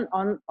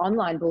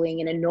online bullying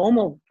in a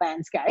normal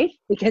landscape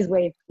because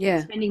we're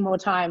yeah, spending more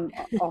time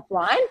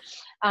offline.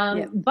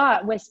 yeah.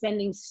 But we're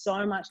spending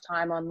so much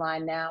time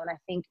online now. And I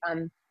think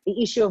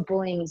the issue of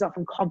bullying is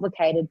often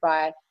complicated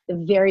by the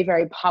very,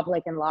 very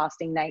public and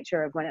lasting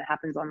nature of when it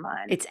happens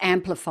online. It's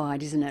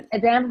amplified, isn't it?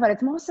 It's amplified.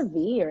 It's more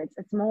severe.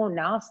 It's more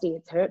nasty.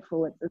 It's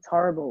hurtful. It's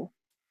horrible.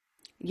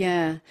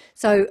 Yeah.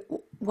 So,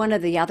 one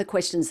of the other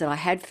questions that I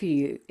had for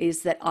you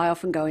is that I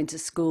often go into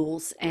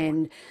schools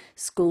and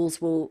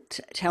schools will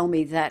tell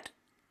me that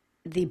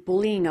the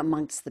bullying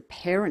amongst the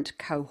parent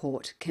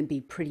cohort can be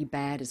pretty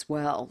bad as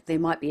well. There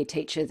might be a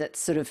teacher that's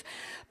sort of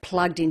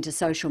plugged into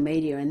social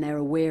media and they're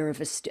aware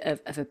of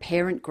of a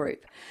parent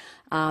group.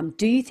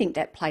 Do you think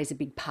that plays a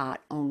big part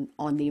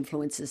on the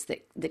influences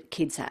that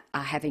kids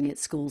are having at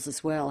schools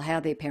as well, how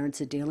their parents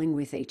are dealing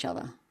with each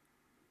other?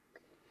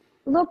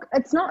 Look,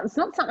 it's not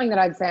something that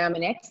I'd say I'm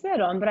an expert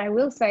on, but I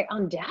will say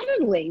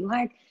undoubtedly.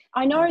 Like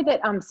I Yeah. know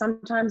that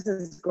sometimes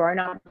as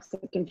grown-ups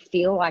it can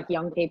feel like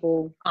young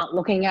people aren't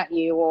looking at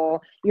you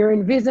or you're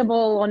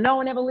invisible or no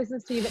one ever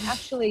listens to you, but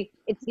actually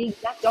it's the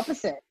exact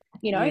opposite.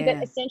 That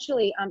Yeah.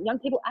 essentially young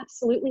people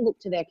absolutely look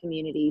to their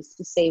communities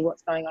to see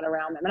what's going on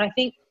around them. And I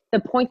think the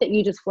point that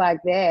you just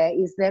flagged there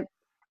is that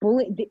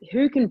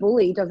who can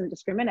bully doesn't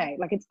discriminate.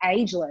 Like it's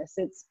ageless.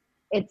 It's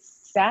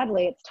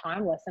sadly it's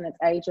timeless and it's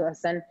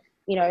ageless. And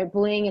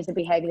bullying is a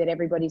behavior that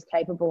everybody's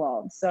capable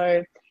of.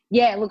 So,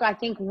 yeah, look, I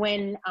think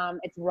when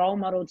it's role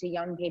modeled to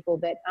young people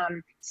that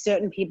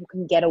certain people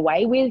can get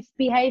away with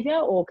behavior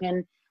or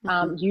can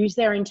Mhm. use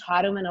their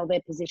entitlement or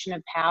their position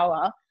of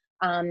power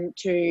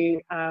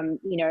to,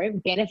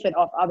 benefit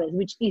off others,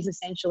 which is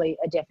essentially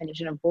a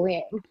definition of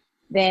bullying,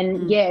 then,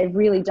 Mm. yeah, it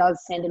really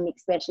does send a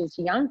mixed message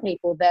to young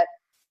people that,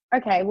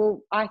 okay,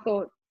 well, I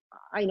thought,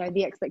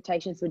 the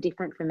expectations were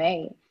different for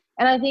me.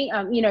 And I think,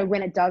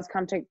 when it does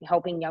come to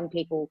helping young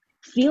people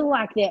feel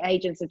like their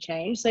agents have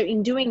changed. So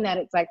in doing that,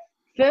 it's like,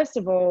 first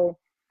of all,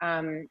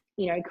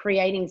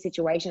 creating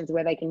situations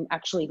where they can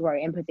actually grow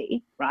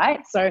empathy,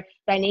 right? So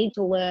they need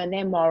to learn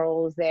their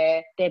morals,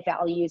 their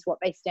values, what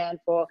they stand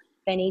for.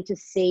 They need to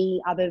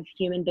see other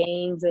human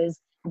beings as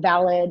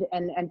valid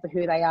and for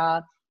who they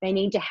are. They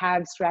need to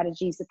have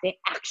strategies that they're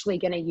actually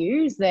going to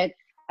use that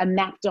are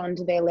mapped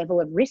onto their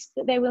level of risk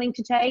that they're willing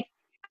to take.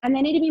 And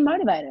they need to be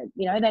motivated.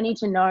 They need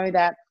to know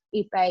that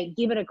if they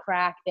give it a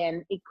crack,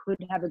 then it could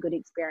have a good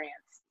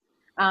experience.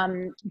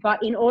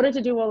 But in order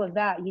to do all of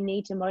that, you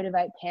need to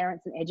motivate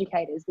parents and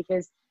educators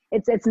because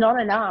it's not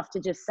enough to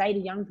just say to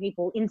young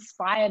people,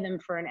 inspire them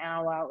for an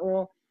hour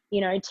or,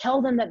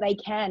 tell them that they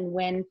can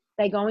when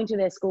they go into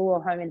their school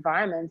or home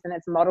environments and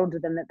it's modeled to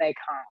them that they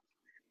can't.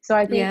 So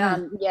I think, Yeah.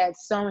 yeah,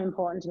 it's so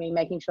important to me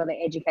making sure that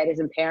educators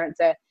and parents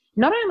are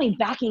not only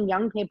backing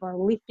young people and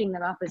lifting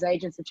them up as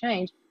agents of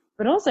change,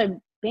 but also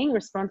being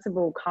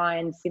responsible,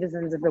 kind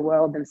citizens of the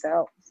world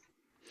themselves.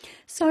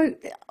 So,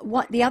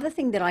 what the other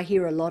thing that I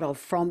hear a lot of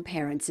from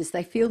parents is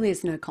they feel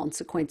there's no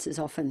consequences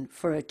often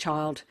for a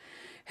child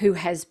who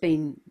has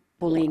been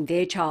bullying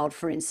their child,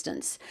 for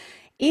instance.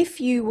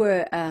 If you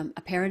were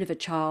a parent of a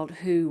child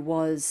who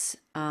was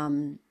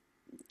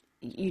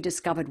you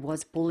discovered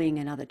was bullying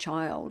another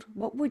child,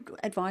 what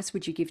advice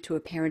would you give to a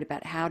parent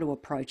about how to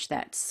approach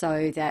that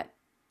so that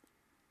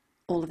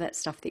all of that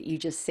stuff that you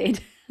just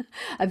said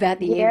about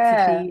the Yeah.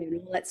 empathy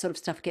and all that sort of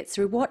stuff gets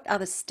through? What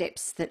other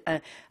steps that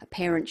a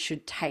parent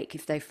should take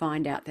if they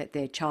find out that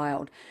their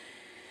child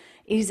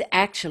is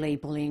actually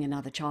bullying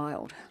another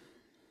child?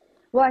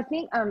 Well, I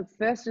think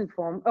first and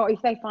foremost, or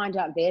if they find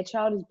out their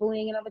child is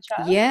bullying another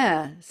child,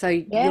 Yeah, so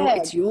yeah,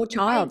 it's your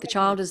child. The main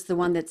child is the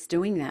one that's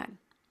doing that.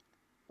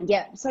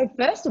 Yeah. So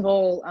first of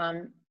all,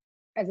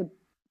 as a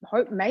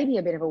hope, maybe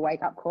a bit of a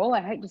wake up call.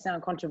 I hate to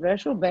sound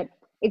controversial, but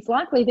it's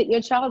likely that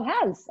your child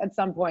has at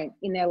some point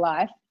in their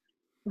life.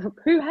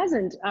 Who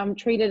hasn't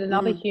treated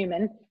another Mm,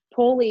 human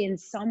poorly in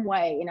some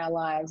way in our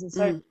lives? And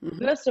so,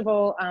 mm-hmm. first of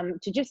all,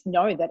 to just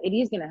know that it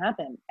is going to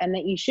happen and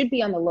that you should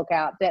be on the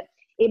lookout. That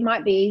it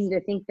might be easy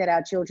to think that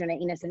our children are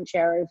innocent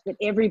cherubs, but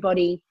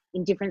everybody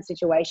in different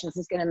situations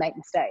is going to make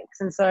mistakes.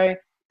 And so,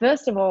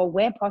 first of all,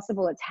 where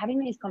possible, it's having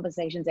these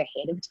conversations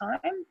ahead of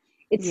time.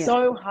 It's Yeah.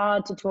 so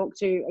hard to talk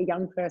to a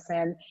young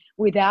person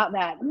without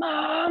that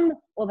mom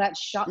or that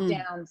shut Mm,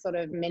 down sort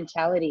of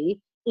mentality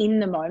in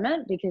the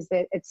moment because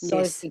it's so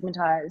yes.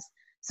 stigmatized.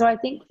 So I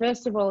think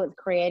first of all, it's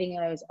creating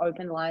those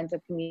open lines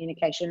of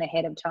communication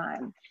ahead of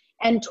time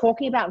and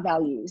talking about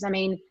values. I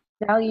mean,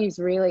 values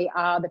really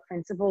are the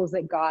principles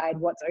that guide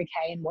what's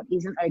okay and what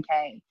isn't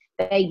okay.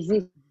 They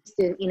exist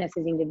in us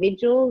as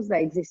individuals,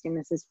 they exist in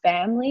us as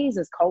families,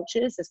 as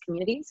cultures, as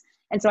communities.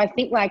 And so I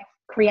think like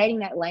creating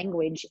that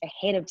language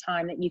ahead of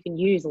time that you can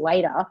use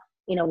later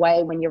in a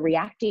way when you're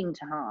reacting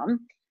to harm,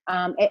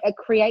 it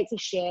creates a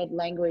shared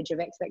language of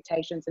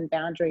expectations and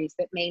boundaries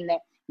that mean that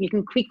you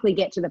can quickly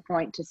get to the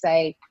point to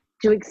say,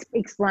 to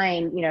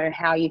explain, you know,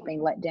 how you've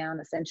been let down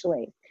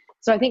essentially.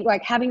 So I think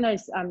like having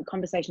those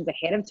conversations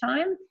ahead of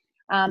time.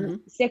 Hmm.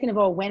 Second of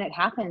all, when it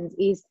happens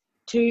is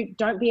to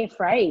don't be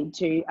afraid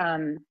to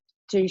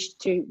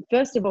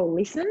first of all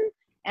listen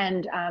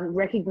and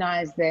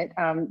recognize that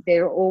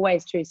there are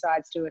always two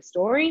sides to a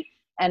story,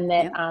 and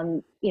that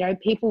Yep. you know,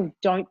 people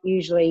don't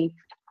usually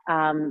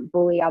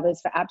bully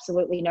others for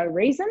absolutely no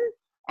reason.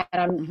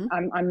 And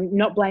Hmm. I'm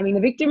not blaming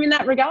the victim in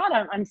that regard.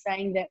 I'm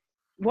saying that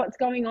what's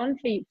going on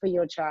for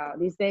your child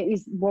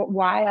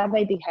why are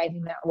they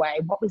behaving that way?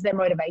 What was their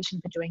motivation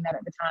for doing that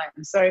at the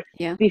time? So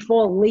Yeah.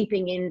 before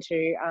leaping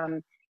into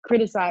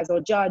criticize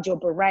or judge or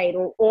berate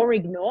or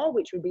ignore,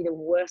 which would be the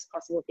worst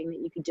possible thing that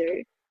you could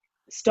do,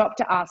 stop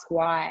to ask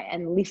why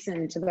and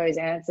listen to those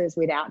answers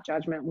without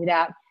judgment,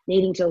 without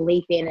needing to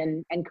leap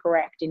in and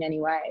correct in any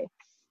way.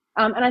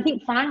 And I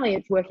think finally,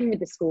 it's working with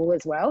the school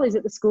as well, is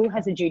that the school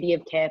has a duty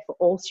of care for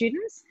all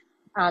students.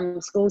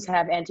 Schools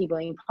have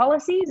anti-bullying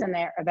policies and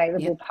they're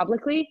available Yep.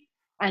 publicly.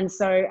 And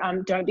so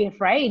don't be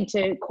afraid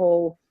to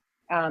call,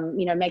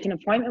 you know, make an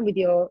appointment with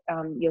your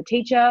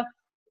teacher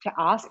to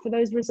ask for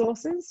those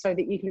resources so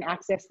that you can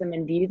access them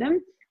and view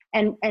them,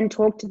 and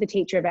talk to the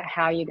teacher about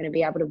how you're going to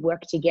be able to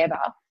work together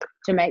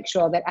to make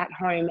sure that at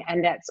home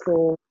and at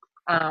school,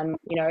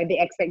 you know, the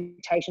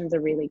expectations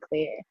are really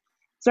clear.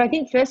 So I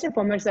think first and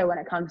foremost, though, when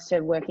it comes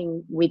to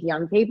working with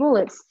young people,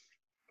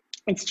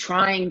 it's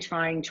trying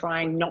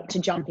not to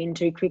jump in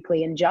too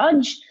quickly and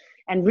judge,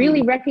 and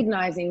really Mm.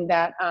 recognizing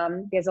that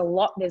there's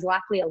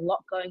likely a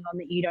lot going on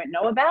that you don't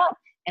know about,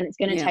 and it's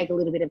going to Yeah. take a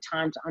little bit of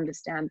time to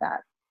understand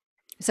that.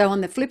 So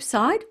on the flip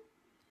side,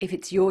 if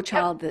it's your Yep.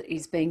 child that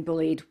is being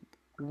bullied,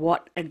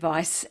 what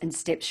advice and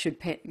steps should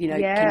can you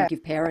Yeah.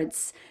 give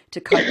parents to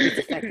cope with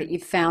the fact that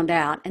you've found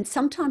out? And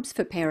sometimes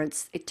for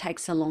parents, it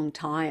takes a long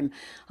time.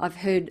 I've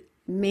heard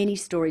many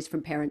stories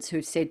from parents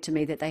who've said to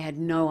me that they had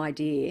no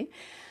idea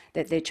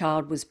that their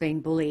child was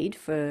being bullied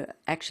for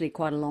actually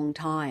quite a long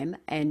time,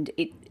 and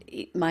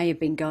it may have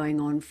been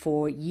going on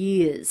for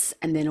years,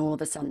 and then all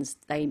of a sudden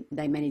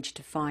they managed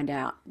to find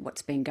out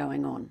what's been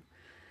going on.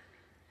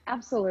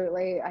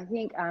 Absolutely. I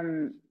think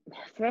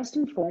first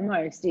and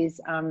foremost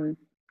is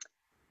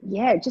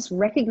yeah, just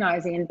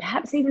recognizing and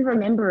perhaps even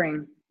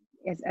remembering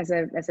as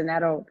an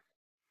adult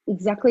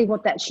exactly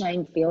what that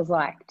shame feels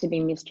like to be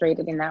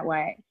mistreated in that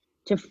way,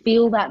 to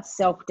feel that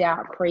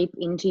self-doubt creep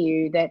into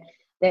you that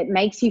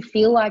makes you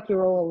feel like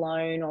you're all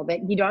alone, or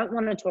that you don't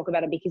want to talk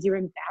about it because you're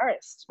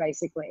embarrassed.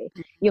 Basically,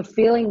 you're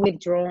feeling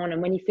withdrawn,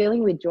 and when you're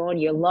feeling withdrawn,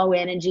 you're low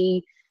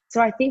energy. So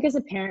I think as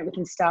a parent, we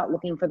can start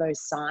looking for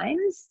those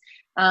signs.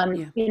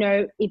 Yeah, You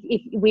know,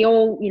 if we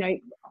all, you know,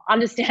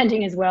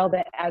 understanding as well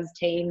that as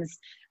teens,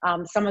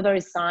 some of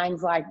those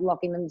signs like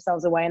locking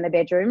themselves away in their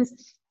bedrooms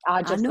are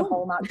I just the know.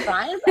 hallmark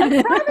signs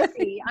of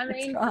privacy. I That's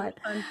mean, right.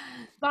 come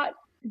on.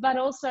 But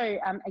also,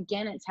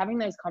 again, it's having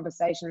those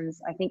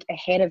conversations, I think,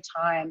 ahead of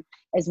time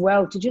as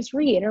well, to just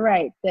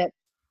reiterate that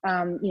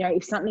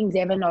if something's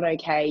ever not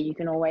okay, you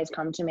can always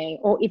come to me.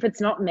 Or if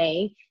it's not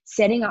me,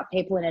 setting up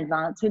people in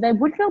advance who they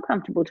would feel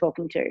comfortable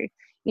talking to.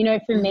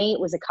 For me, it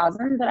was a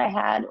cousin that I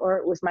had, or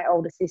it was my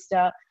older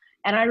sister.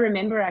 And I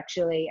remember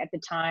actually at the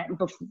time,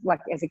 like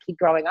as a kid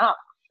growing up,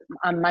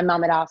 my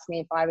mum had asked me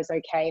if I was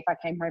okay if I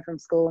came home from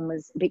school and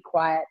was a bit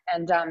quiet.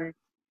 And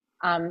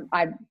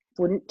I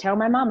wouldn't tell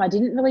my mum. I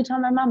didn't really tell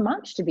my mum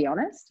much, to be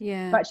honest.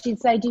 Yeah. But she'd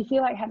say, do you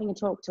feel like having a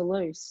talk to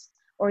Luce?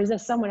 Or is there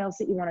someone else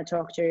that you want to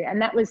talk to?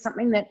 And that was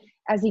something that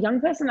as a young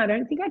person, I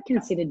don't think I'd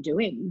considered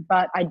doing,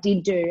 but I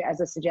did do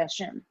as a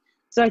suggestion.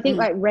 So I think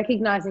like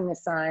recognizing the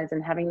signs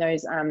and having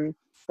those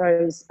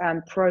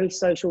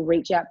pro-social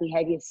reach out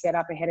behaviors set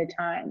up ahead of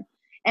time.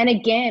 And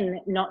again,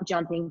 not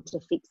jumping to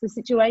fix the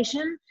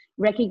situation,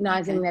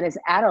 recognizing that as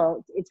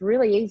adults, it's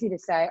really easy to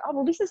say, oh,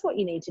 well, this is what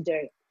you need to do.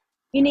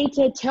 You need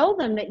to tell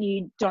them that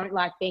you don't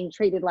like being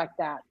treated like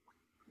that.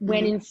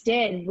 When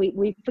instead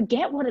we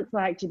forget what it's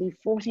like to be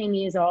 14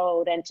 years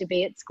old and to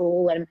be at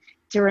school, and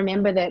to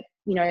remember that,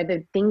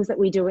 the things that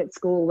we do at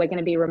school, we're going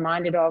to be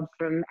reminded of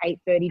from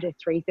 8:30 to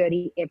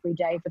 3:30 every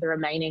day for the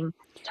remaining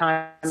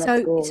time at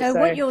school. So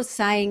what you're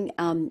saying,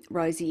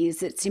 Rosie,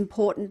 is it's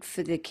important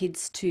for the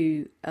kids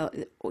to,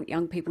 or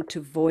young people to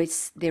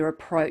voice their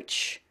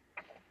approach,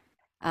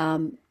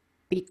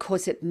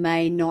 because it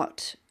may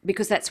not,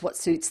 because that's what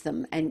suits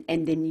them, and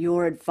then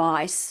your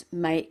advice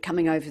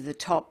coming over the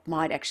top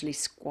might actually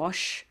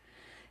squash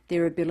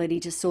their ability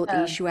to sort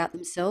the issue out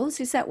themselves.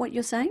 Is that what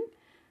you're saying?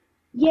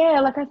 Yeah,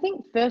 like I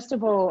think first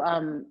of all,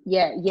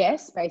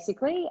 yes,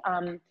 basically,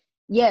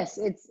 yes,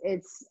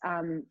 it's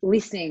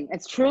listening.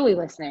 It's truly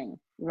listening,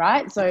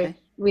 right? So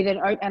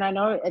and I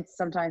know it's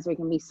sometimes we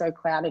can be so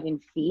clouded in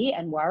fear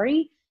and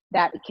worry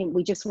that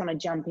we just want to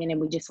jump in and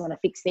we just want to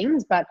fix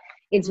things, but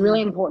it's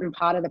really important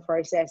part of the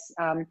process,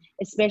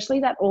 especially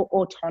that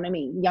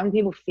autonomy. Young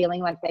people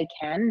feeling like they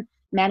can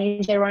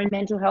manage their own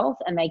mental health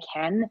and they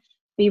can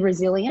be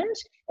resilient.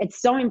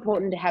 It's so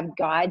important to have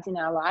guides in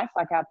our life,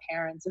 like our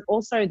parents, and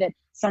also that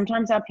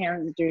sometimes our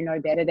parents do know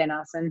better than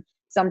us. And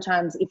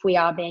sometimes if we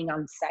are being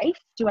unsafe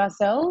to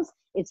ourselves,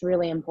 it's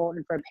really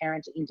important for a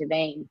parent to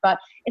intervene. But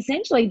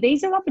essentially,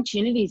 these are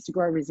opportunities to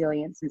grow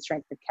resilience and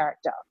strength of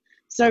character.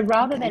 So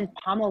rather than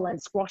pummel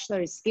and squash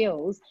those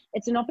skills,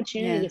 it's an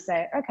opportunity to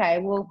say, okay,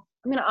 well,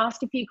 I'm going to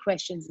ask a few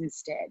questions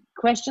instead.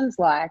 Questions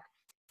like,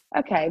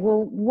 okay,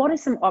 well, what are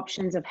some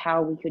options of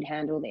how we could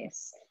handle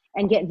this?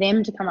 And get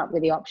them to come up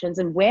with the options,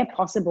 and where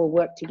possible,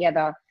 work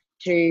together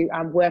to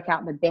work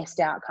out the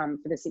best outcome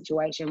for the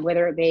situation,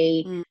 whether it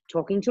be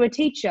talking to a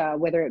teacher,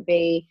 whether it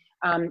be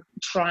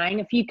trying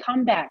a few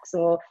comebacks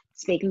or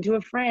speaking to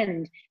a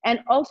friend. And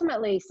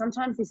ultimately,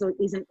 sometimes this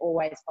isn't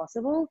always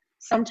possible.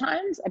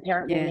 Sometimes a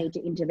parent will need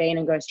to intervene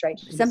and go straight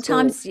to the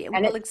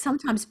school.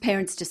 Sometimes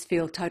parents just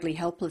feel totally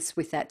helpless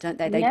with that, don't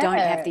they? They don't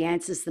have the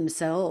answers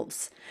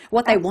themselves.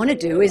 What they want to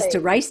do is to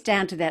race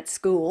down to that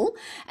school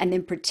and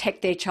then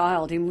protect their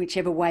child in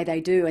whichever way they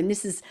do. And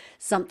this is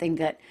something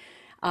that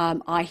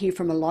I hear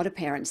from a lot of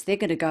parents. They're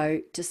going to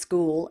go to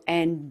school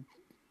and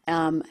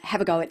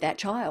have a go at that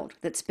child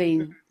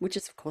which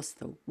is of course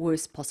the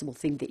worst possible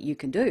thing that you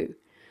can do.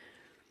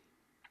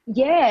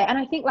 Yeah, and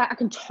I think I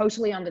can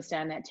totally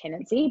understand that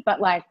tendency, but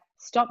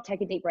stop,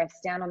 take a deep breath,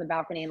 stand on the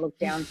balcony and look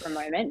down for a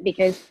moment,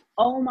 because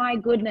oh my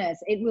goodness,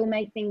 it will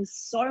make things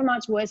so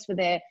much worse for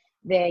their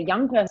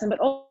young person, but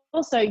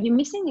also you're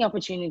missing the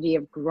opportunity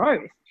of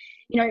growth.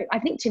 I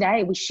think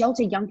today we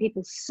shelter young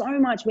people so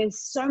much with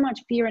so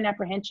much fear and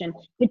apprehension,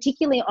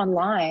 particularly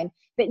online,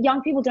 that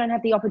young people don't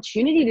have the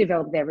opportunity to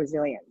develop their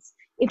resilience.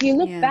 If you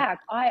look back,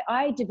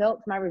 I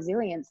developed my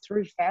resilience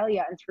through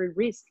failure and through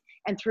risk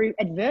and through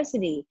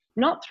adversity,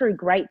 not through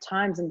great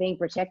times and being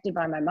protected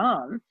by my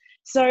mom.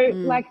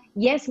 So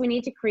yes, we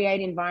need to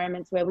create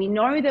environments where we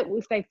know that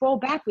if they fall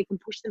back, we can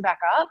push them back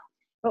up,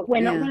 but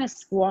we're not going to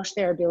squash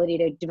their ability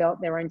to develop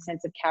their own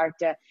sense of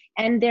character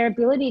and their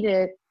ability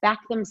to back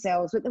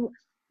themselves with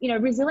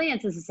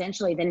resilience is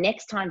essentially the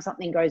next time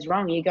something goes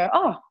wrong, you go,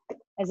 oh,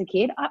 as a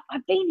kid,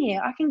 I've been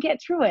here, I can get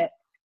through it.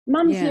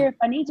 Mum's here if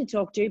I need to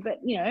talk to, but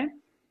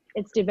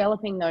it's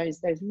developing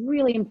those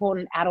really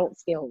important adult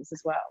skills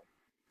as well.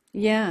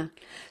 Yeah.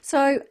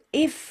 So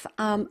if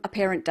a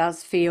parent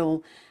does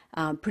feel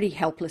pretty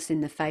helpless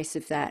in the face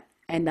of that,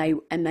 and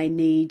they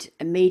need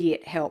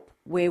immediate help,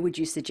 where would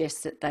you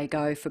suggest that they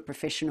go for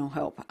professional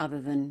help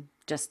other than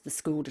just the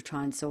school to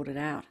try and sort it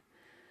out?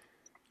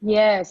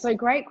 Yeah, so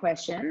great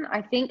question.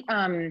 I think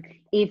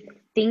if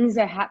things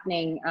are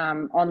happening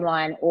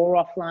online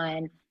or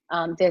offline,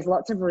 there's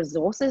lots of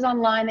resources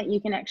online that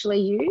you can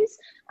actually use.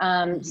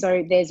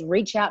 So there's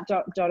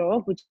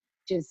reachout.org, which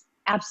is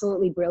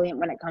absolutely brilliant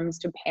when it comes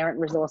to parent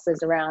resources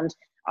around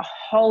a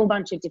whole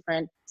bunch of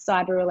different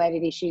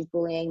cyber-related issues,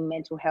 bullying,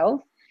 mental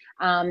health.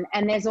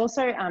 And there's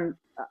also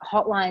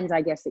hotlines,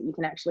 I guess, that you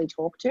can actually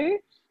talk to.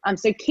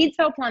 So Kids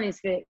Helpline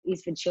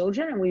is for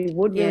children, and we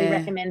would really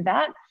recommend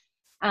that.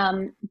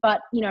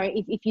 But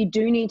if you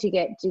do need to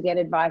get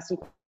advice, you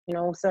can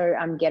also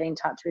get in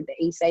touch with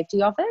the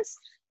eSafety office.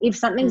 If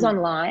something's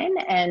online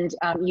and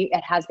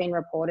it has been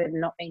reported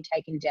and not been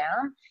taken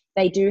down,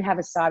 they do have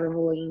a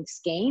cyberbullying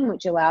scheme,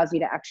 which allows you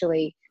to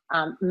actually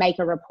make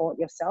a report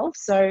yourself.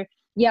 So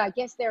yeah, I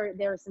guess there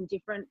are some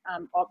different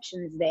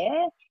options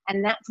there.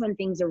 And that's when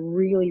things are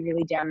really,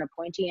 really down the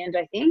pointy end,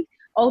 I think.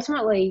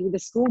 Ultimately, the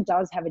school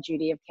does have a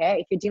duty of care.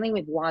 If you're dealing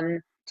with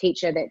one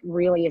teacher that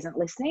really isn't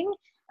listening,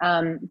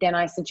 then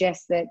I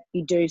suggest that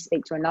you do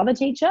speak to another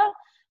teacher.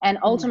 And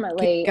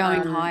ultimately, keep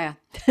going higher.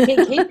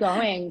 keep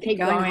going, keep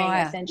going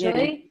higher.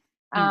 essentially.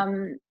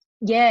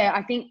 Yeah.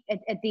 I think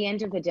at the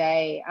end of the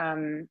day,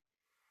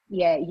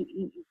 yeah,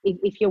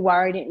 if you're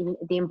worried,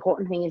 the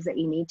important thing is that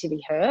you need to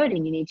be heard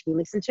and you need to be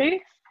listened to.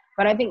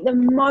 But I think the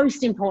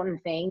most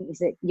important thing is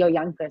that your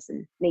young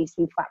person needs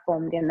to be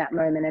platformed in that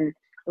moment and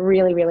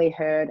really, really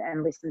heard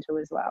and listened to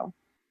as well.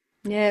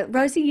 Yeah,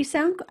 Rosie, you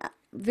sound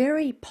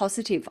very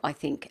positive, I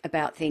think,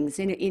 about things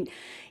in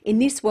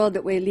this world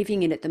that we're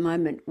living in at the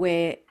moment,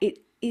 where it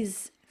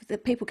is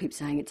that people keep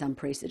saying it's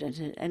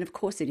unprecedented, and of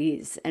course it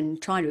is.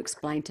 And trying to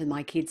explain to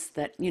my kids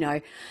that,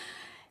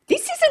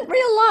 this isn't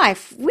real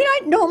life. We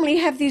don't normally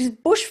have this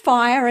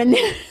bushfire and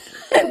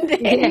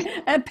then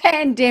a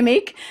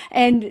pandemic,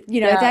 and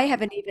they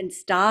haven't even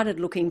started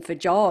looking for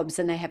jobs,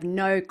 and they have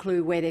no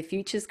clue where their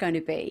future's going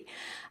to be.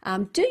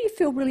 Do you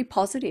feel really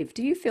positive?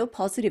 Do you feel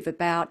positive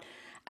about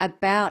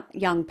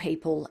young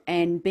people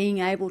and being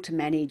able to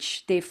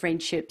manage their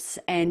friendships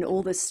and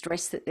all the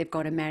stress that they've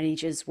got to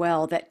manage as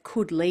well, that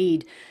could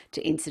lead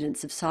to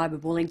incidents of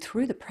cyberbullying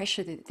through the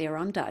pressure that they're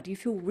under? Do you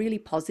feel really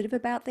positive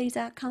about these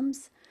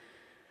outcomes?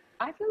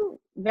 I feel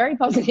very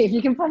positive.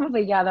 You can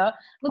probably gather.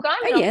 Look,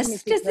 I'm an Yes,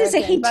 optimistic there's a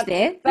person,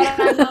 hint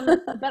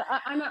there.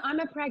 I'm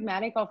a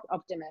pragmatic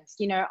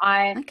optimist.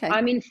 Okay.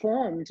 I'm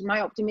informed. My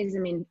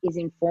optimism is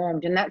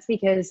informed, and that's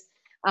because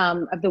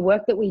of the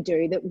work that we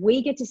do. That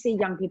we get to see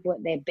young people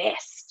at their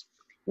best.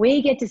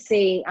 We get to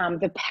see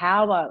the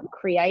power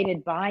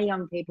created by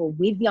young people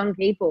with young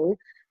people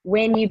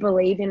when you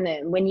believe in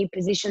them, when you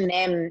position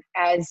them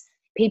as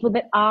people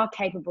that are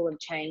capable of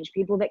change,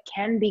 people that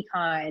can be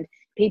kind,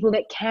 people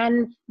that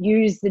can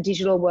use the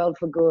digital world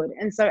for good.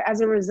 And so as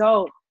a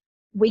result,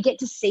 we get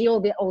to see all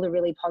the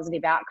really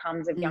positive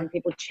outcomes of young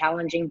people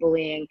challenging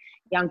bullying,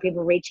 young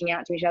people reaching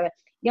out to each other,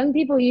 young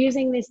people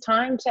using this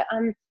time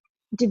to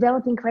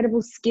develop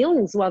incredible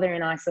skills while they're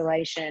in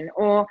isolation,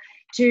 or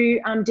to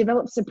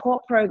develop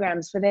support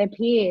programs for their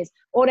peers,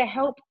 or to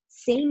help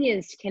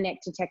seniors to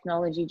connect to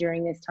technology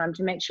during this time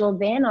to make sure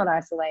they're not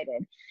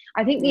isolated.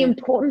 I think the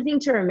important thing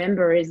to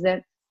remember is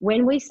that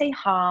when we see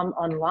harm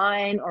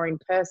online or in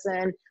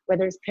person,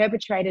 whether it's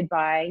perpetrated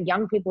by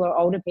young people or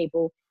older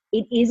people,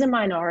 it is a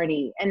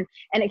minority. And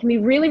it can be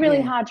really,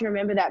 really hard to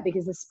remember that,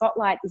 because the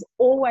spotlight is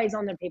always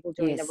on the people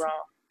doing the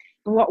wrong.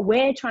 But what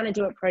we're trying to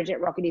do at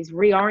Project Rocket is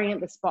reorient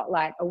the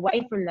spotlight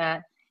away from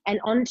that and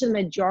onto the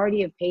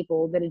majority of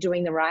people that are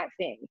doing the right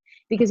thing.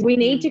 Because we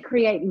need to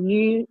create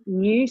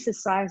new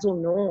societal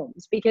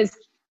norms, because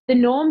the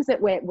norms that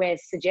we're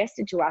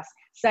suggested to us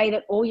say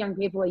that all young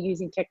people are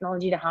using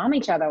technology to harm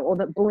each other, or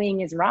that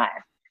bullying is rife.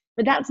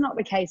 But that's not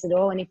the case at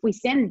all. And if we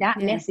send that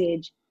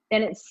message,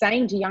 then it's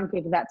saying to young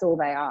people that's all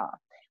they are,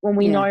 when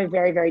we know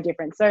very, very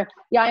different. So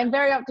yeah, I am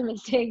very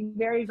optimistic,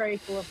 very, very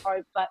full of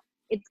hope, but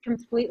it's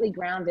completely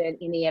grounded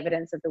in the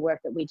evidence of the work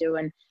that we do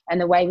and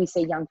the way we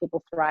see young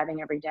people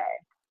thriving every day.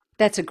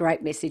 That's a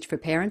great message for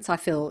parents. I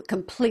feel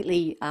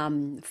completely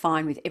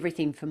fine with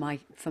everything for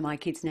my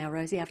kids now,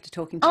 Rosie, after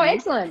talking to you. Oh,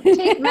 excellent.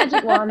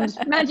 Magic wand.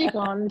 Magic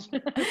wand.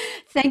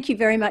 Thank you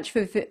very much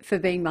for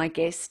being my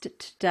guest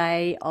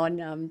today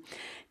on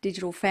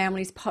Digital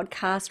Families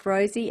Podcast,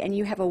 Rosie. And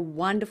you have a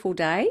wonderful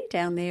day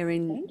down there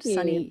in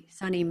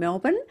sunny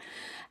Melbourne.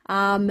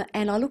 And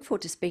I look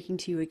forward to speaking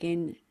to you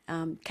again,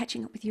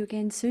 catching up with you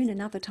again soon,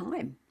 another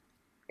time.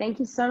 Thank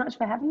you so much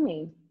for having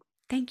me.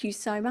 Thank you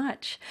so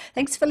much.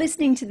 Thanks for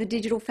listening to the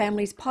Digital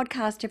Families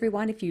Podcast,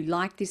 everyone. If you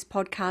like this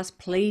podcast,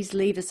 please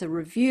leave us a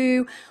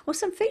review or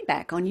some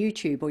feedback on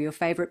YouTube or your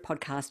favourite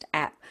podcast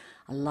app.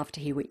 I'd love to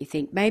hear what you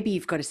think. Maybe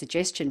you've got a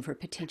suggestion for a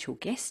potential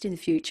guest in the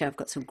future. I've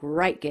got some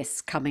great guests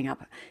coming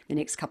up in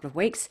the next couple of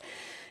weeks.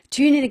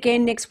 Tune in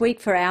again next week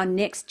for our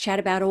next chat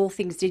about all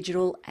things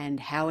digital and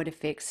how it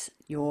affects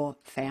your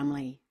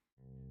family.